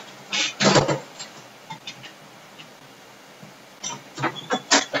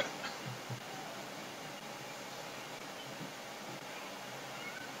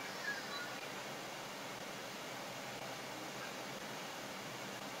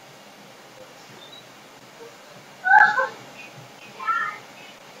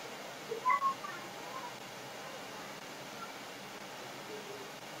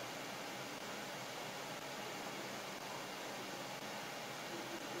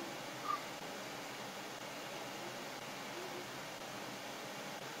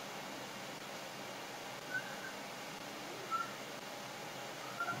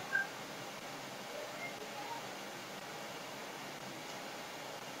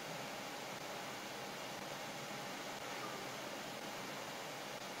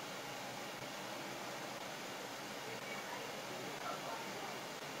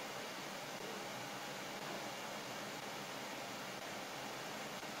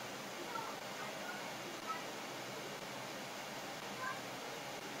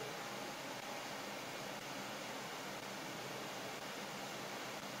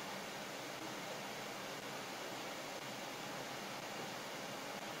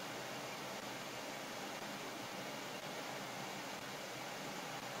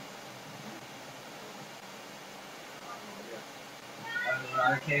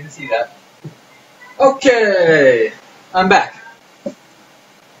 I can't even see that. Okay, I'm back.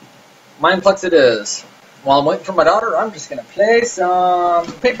 Mineplex it is. While I'm waiting for my daughter, I'm just gonna play some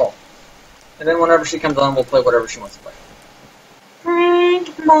paintball. And then whenever she comes on, we'll play whatever she wants to play.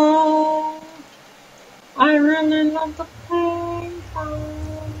 Paintball! I really love the paintball.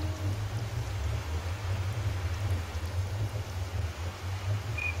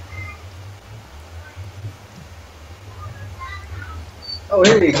 Oh,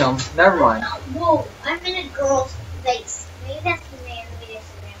 here you come. Never mind. Whoa, I'm in a girl's face. Maybe that's the man who just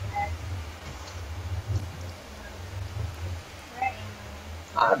remembered. Where am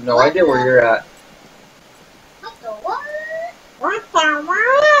I have no idea where you're at. What the what? What the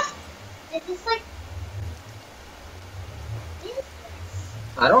what? Is this like... What is this?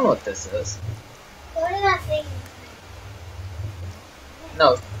 I don't know what this is. Go to that thing.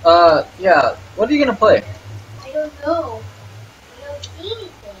 No. Yeah. What are you gonna play? I don't know. I don't see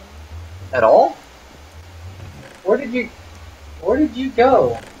anything. At all? Where did you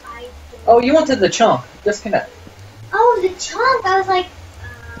go? I don't... Oh, you went to the chunk. Disconnect. Oh, the chunk! I was like...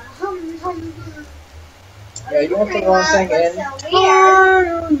 Yeah, you went to the wrong thing and...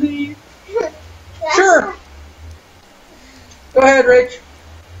 Entirely. Sure. Go ahead, Rach.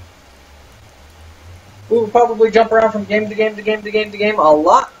 We will probably jump around from game to game to game to game to game a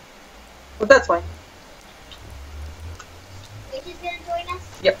lot. But that's fine. Rach is gonna join us?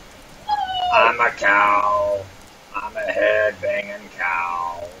 Yep. I'm a cow. I'm a head-banging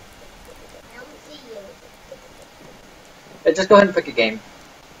cow. I don't see you. Hey, just go ahead and pick a game.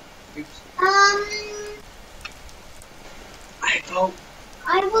 Oops.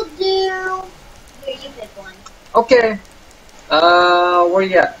 I will do... Here, you pick one. Okay. Where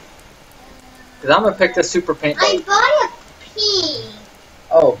you at? Because I'm going to pick the super paintball. I bought a pea.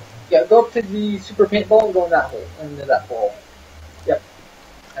 Oh, yeah, go up to the super paintball and go in that hole, into that hole. Yep.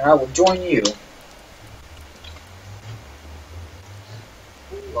 And I will join you.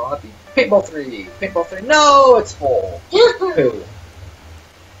 Lobby. Paintball 3. Paintball 3. No, it's full. Poo.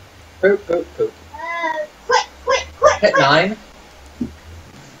 Poop, poop, poop. Quit. Hit 9.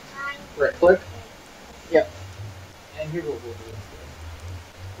 Right click. Yep. And here's what we'll do.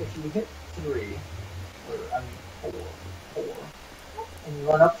 If you hit 3, or I mean 4, and you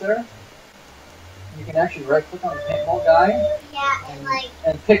run up there, you can actually right click on the paintball guy. Yeah,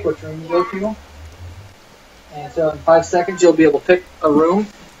 and pick which room you go to. And so in 5 seconds you'll be able to pick a room.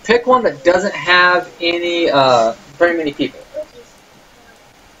 Pick one that doesn't have any very many people.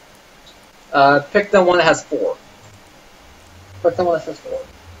 Pick the one that has 4. Pick the one that says 4.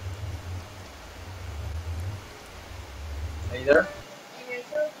 Are you there?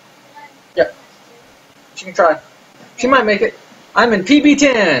 Yep. She can try. She might make it. I'm in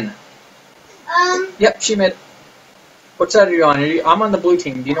PB10. Yep, she made it. What side are you on? I'm on the blue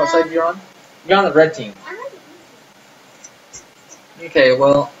team. Do you know what side you're on? You're on the red team. Okay,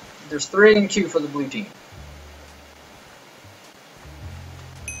 well, there's 3 and 2 for the blue team.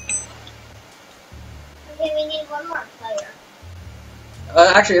 Okay, we need one more player.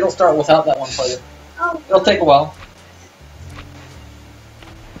 Actually, it'll start without that one player. Oh. It'll take a while.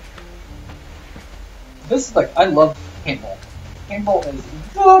 This is like, I love paintball. Paintball is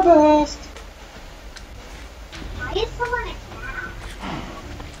the best. Why is someone a cat?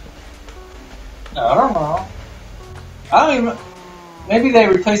 I don't know. I don't even... Maybe they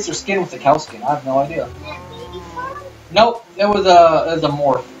replaced their skin with a cow skin. I have no idea. That baby song? Nope, it was a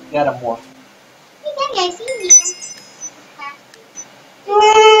morph. They had a morph. Hey, Daddy, I see you.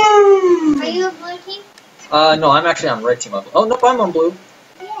 Are you a blue team? No, I'm actually on red team. Oh, nope, I'm on blue.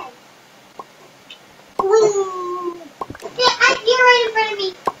 Yeah. Woo! Yeah, you're right in front of me.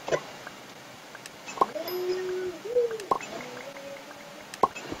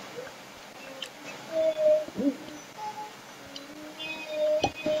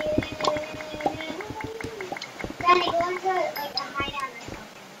 Daddy, go into like a hideout or something.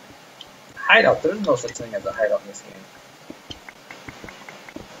 Hideout. There's no such thing as a hideout in this game.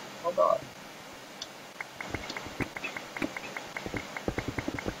 Oh god.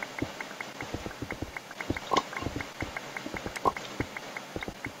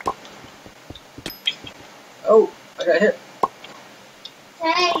 Oh, I got hit.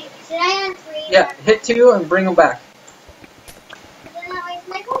 Should I on 3? Yeah, hit 2 and bring them back. Where's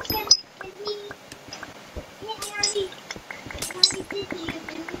my potion? With me. Yeah, I already did you.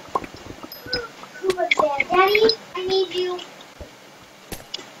 Koopa Dad. Daddy, I need you.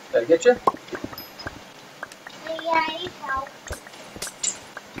 Did I get you? Yeah, I need help.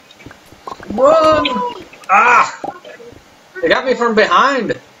 Run! Hey. Ah! They got me from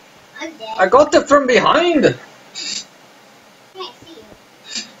behind. I'm dead. I got it from behind. Can't see you.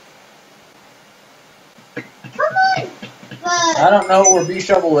 I don't know where B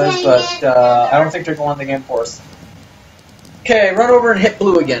Shovel is, but I don't think they're going to the game for us. Okay, run over and hit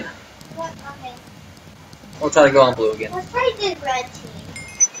blue again. What? Okay. We'll try to go on blue again. Let's try to do red team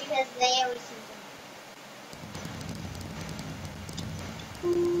because they always seem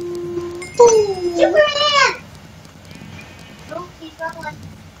to. Superman! Oh, he's got one.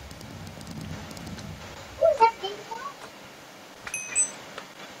 Who's that thing for?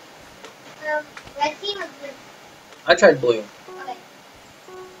 Red team or blue? I tried blue. Okay.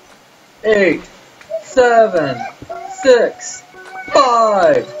 8, 7, 6,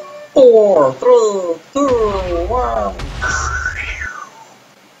 5, 4, 3, 2, 1.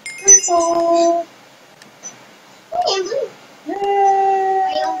 Oh, I'm blue. Yay!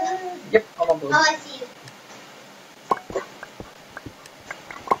 Are you on blue? Yep, I'm on blue. Oh, I see you.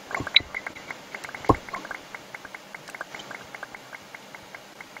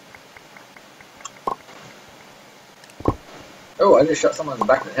 Oh, I just shot someone in the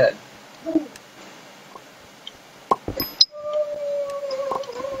back of the head.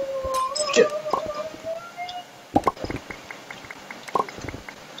 Shit.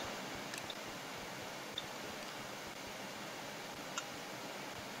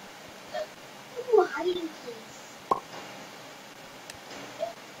 Ooh, hiding place.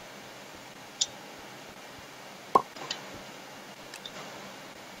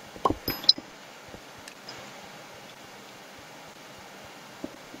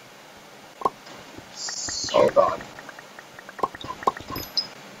 Oh god.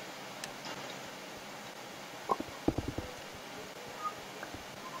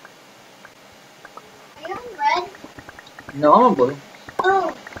 Are you on red? No, I'm on blue.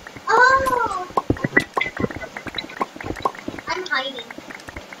 Oh. Oh! I'm hiding.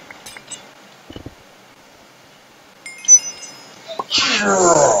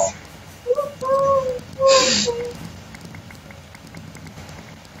 Oh.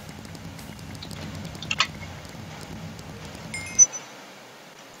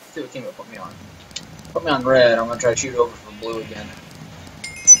 See what team it put me on. Put me on red. I'm gonna try to shoot over for blue again.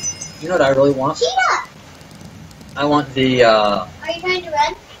 You know what I really want? Cheetah! I want the Are you trying to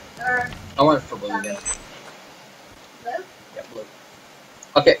red? Or I want it for blue again. blue? Yeah, blue.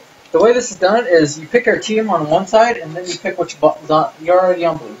 Okay. The way this is done is you pick our team on one side and then you pick which buttons on. You're already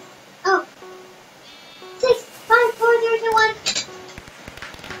on blue. Oh. 6, 5, 4, 3, 2, 1.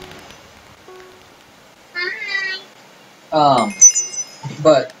 Hi.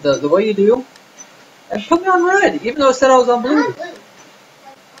 But the way you do, and put me on red, even though it said I was on I'm blue. on blue. Like,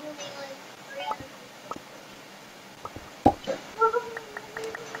 only like 3 other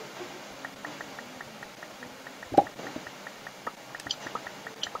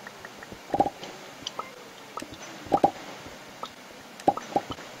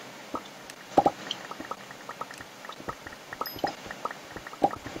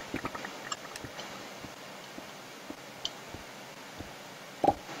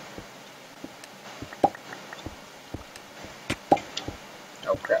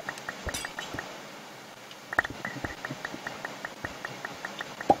Oh crap.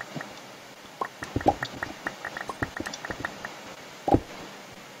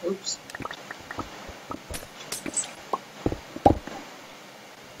 Oops.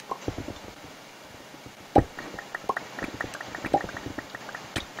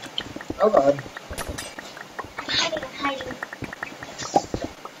 Oh god. I'm hiding.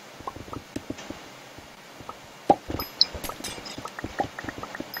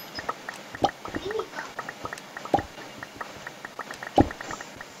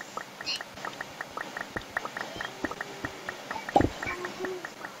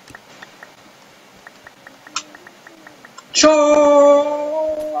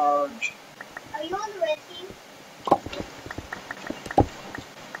 Charge! Are you on the red team?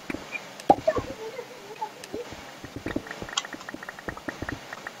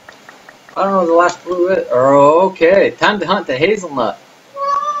 I don't know the last blue is. Okay, time to hunt the hazelnut.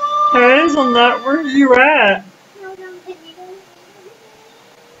 Hazelnut, where you at? No, don't hit me.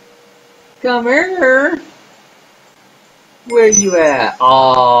 Come here. Where you at?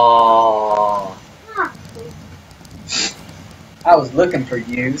 Aww. Ah, I was looking for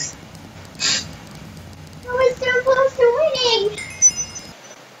yous. I was so close to winning.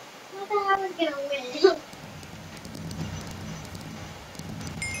 I thought I was gonna win.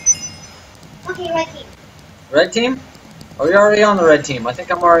 Okay, red team. Red team? Are we already on the red team? I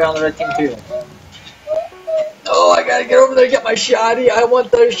think I'm already on the red team too. Oh, I gotta get over there and get my shotty. I want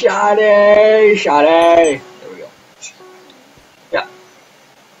the shotty. Shotty. There we go. Yeah.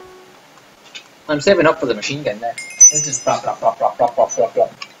 I'm saving up for the machine gun next. Let's just drop, drop, drop, drop, drop, drop, drop,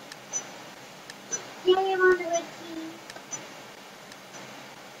 drop. Yeah, I'm on the red team.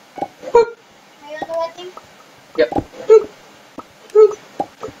 thing? Yep. Boop. Boop.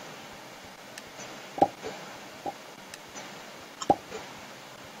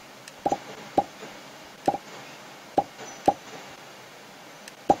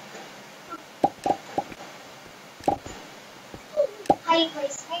 Hiding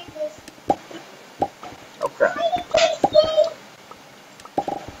place, hiding place. Oh crap. Hiding place, yay!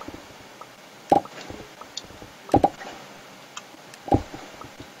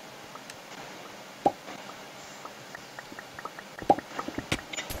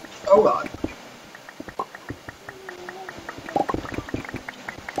 Oh god.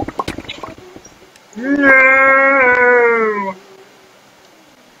 No!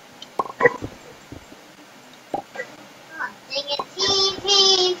 Oh, dang it. Team.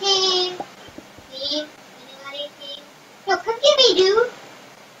 Team. Anybody, team? No, come get me, dude.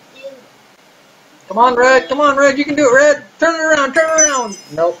 Dude. Come on, Red, you can do it, Red! Turn it around!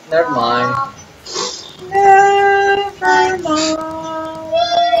 Nope, never mind. Never mind.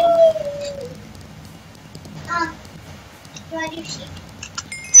 Do I do sheep?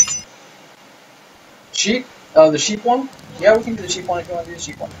 Sheep? Oh, the sheep one? Yeah, we can do the sheep one if you want to do the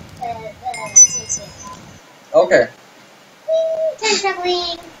sheep one. Okay. Time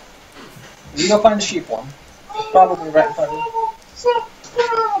traveling. You go find the sheep one. It's probably right in front of you.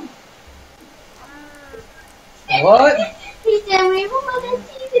 What? He said we want to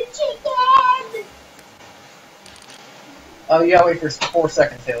see the chicken. Oh, you gotta wait for 4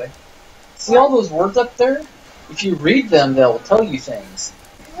 seconds, Haley. See all those words up there? If you read them, they'll tell you things.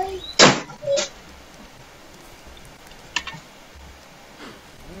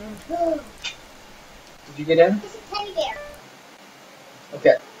 Did you get in? There's a teddy bear.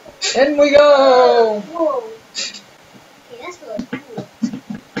 Okay. In we go! Whoa. Okay, that's really cool.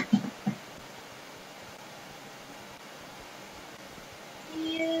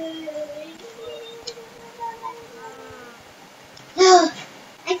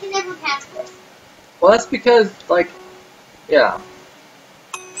 I can never pass this. Well, that's because, like, yeah.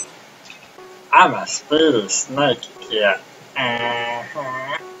 I'm a speedy snake kid.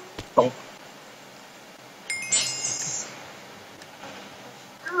 Don't.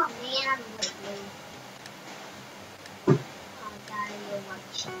 Oh man, I'm like oh god, you're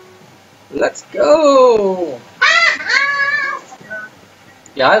much. Let's go!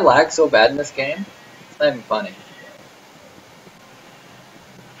 Yeah, I lag so bad in this game. It's not even funny.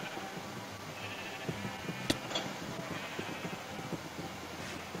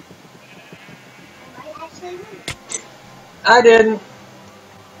 I didn't.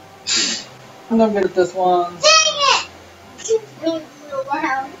 I'm not good at this one. Dang it! It's really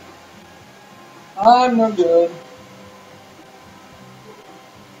loud. I'm no good.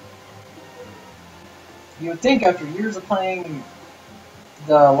 You would think after years of playing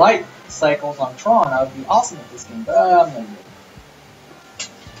the light cycles on Tron, I would be awesome at this game, but I'm no good.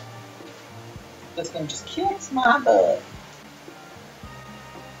 This game just kicks my butt.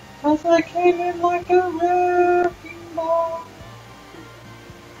 Cause I came in like a wrecking ball.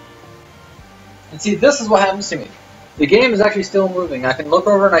 And see, this is what happens to me. The game is actually still moving. I can look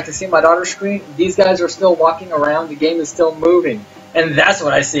over and I can see my daughter's screen. These guys are still walking around. The game is still moving. And that's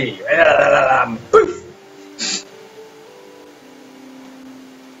what I see. Poof!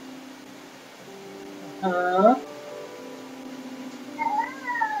 Huh?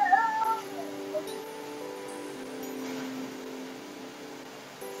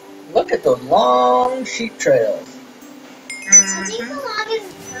 Look at those long sheep trails. I think the longest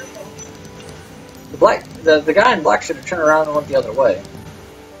is purple. The guy in black should have turned around and went the other way.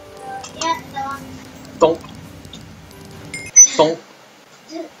 Yeah, the longest. Don't.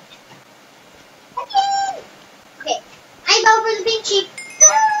 Okay, I go for the pink sheep.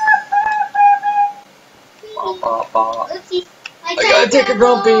 Oopsies. I gotta take a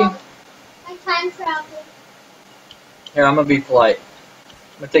grumpy. I time travel. Here, I'm gonna be polite.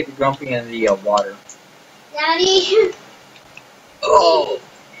 I'm gonna take a grumpy in the water. Daddy. Oh,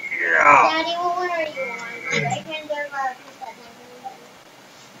 yeah. Daddy, what one are you on? My right hand or my left hand?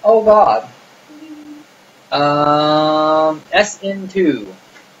 Oh God. SN2.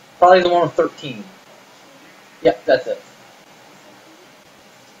 Probably the one with 13. Yep, that's it.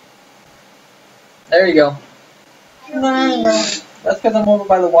 There you go. That's because I'm over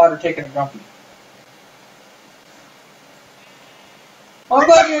by the water taking a grumpy. Oh, I'm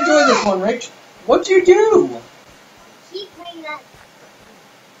glad you enjoyed this one, Rich. What'd you do? Keep putting that.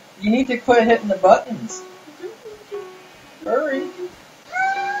 You need to quit hitting the buttons. Hurry.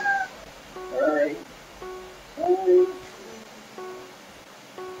 Hurry. Hurry.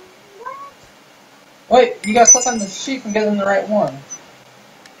 Wait, you gotta click on the sheep and get in the right one.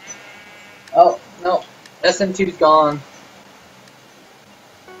 Oh, no. SM2's gone.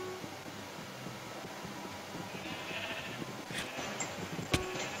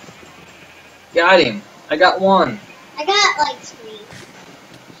 Got him. I got one. I got like 3.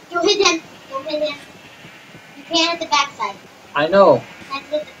 Don't hit him. Don't hit him. You can't hit the backside. I know. That's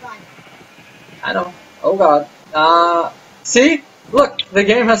hit the front. I know. Oh god. See? Look, the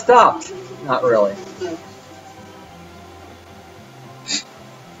game has stopped. Not really.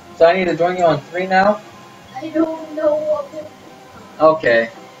 So I need to join you on 3 now? I don't know what to do. Okay.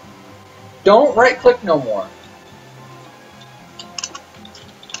 Don't right click no more.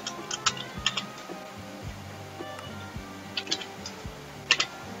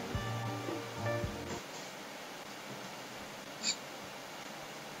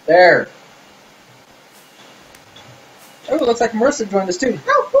 There. Oh, it looks like Marissa joined us too.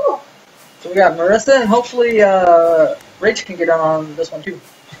 Oh, cool. So we got Marissa, and hopefully Rach can get on this one too.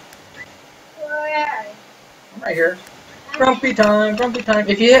 Where are you? I'm right here. Grumpy time, grumpy time.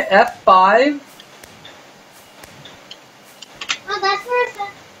 If you hit F5. Oh, that's Marissa.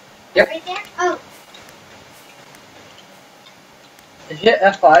 Yep. Right there? Oh. If you hit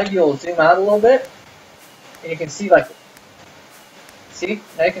F5, you'll zoom out a little bit, and you can see like. See?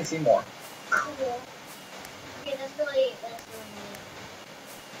 Now you can see more. Cool. Okay, that's really neat.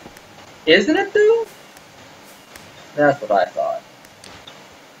 Isn't it though? That's what I thought.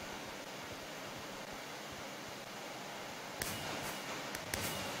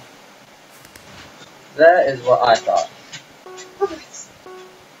 That is what I thought.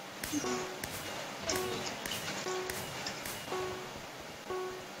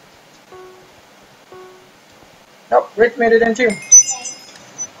 Nope, Rich made it in too.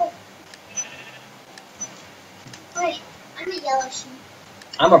 Wait, I'm a yellow sheep.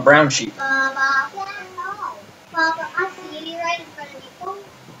 I'm a brown sheep. Baba, Baba, I see you right in front of me.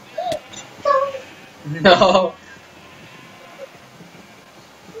 Oh. No.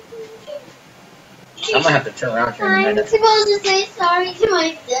 I'm gonna have to turn around here in a I'm minute. supposed to say sorry to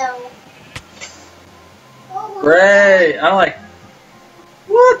myself. Oh, Great. I'm like,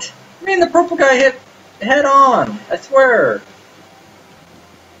 what? I mean, the purple guy hit head on. I swear.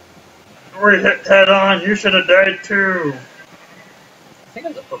 We hit head on. You should have died too. I think it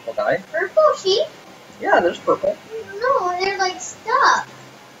was a purple guy. Purple sheep? Yeah, there's purple. No, they're like stuck.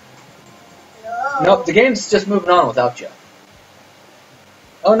 No. Nope, the game's just moving on without you.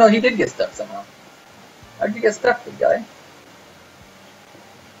 Oh no, he did get stuck somehow. How'd you get stuck, big guy?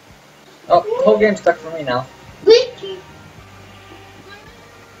 Oh, the whole game's stuck for me now.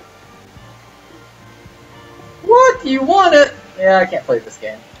 What? You want it? Yeah, I can't play this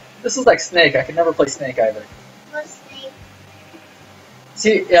game. This is like Snake. I could never play Snake either. What's snake?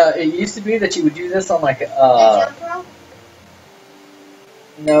 See, it used to be that you would do this on like, The jump rope?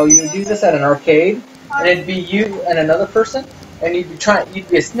 no, you would do this at an arcade, and it'd be you and another person, and you'd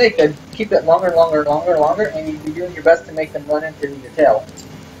be a snake that'd keep it longer, and you'd be doing your best to make them run into your tail.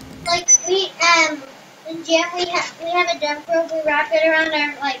 Like we in gym we have a jump rope. We wrap it around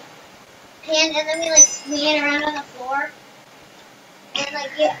our like hand, and then we like swing it around on the floor. And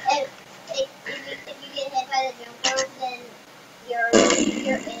like if you get hit by the jump rope, then you're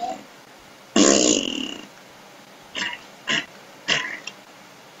it.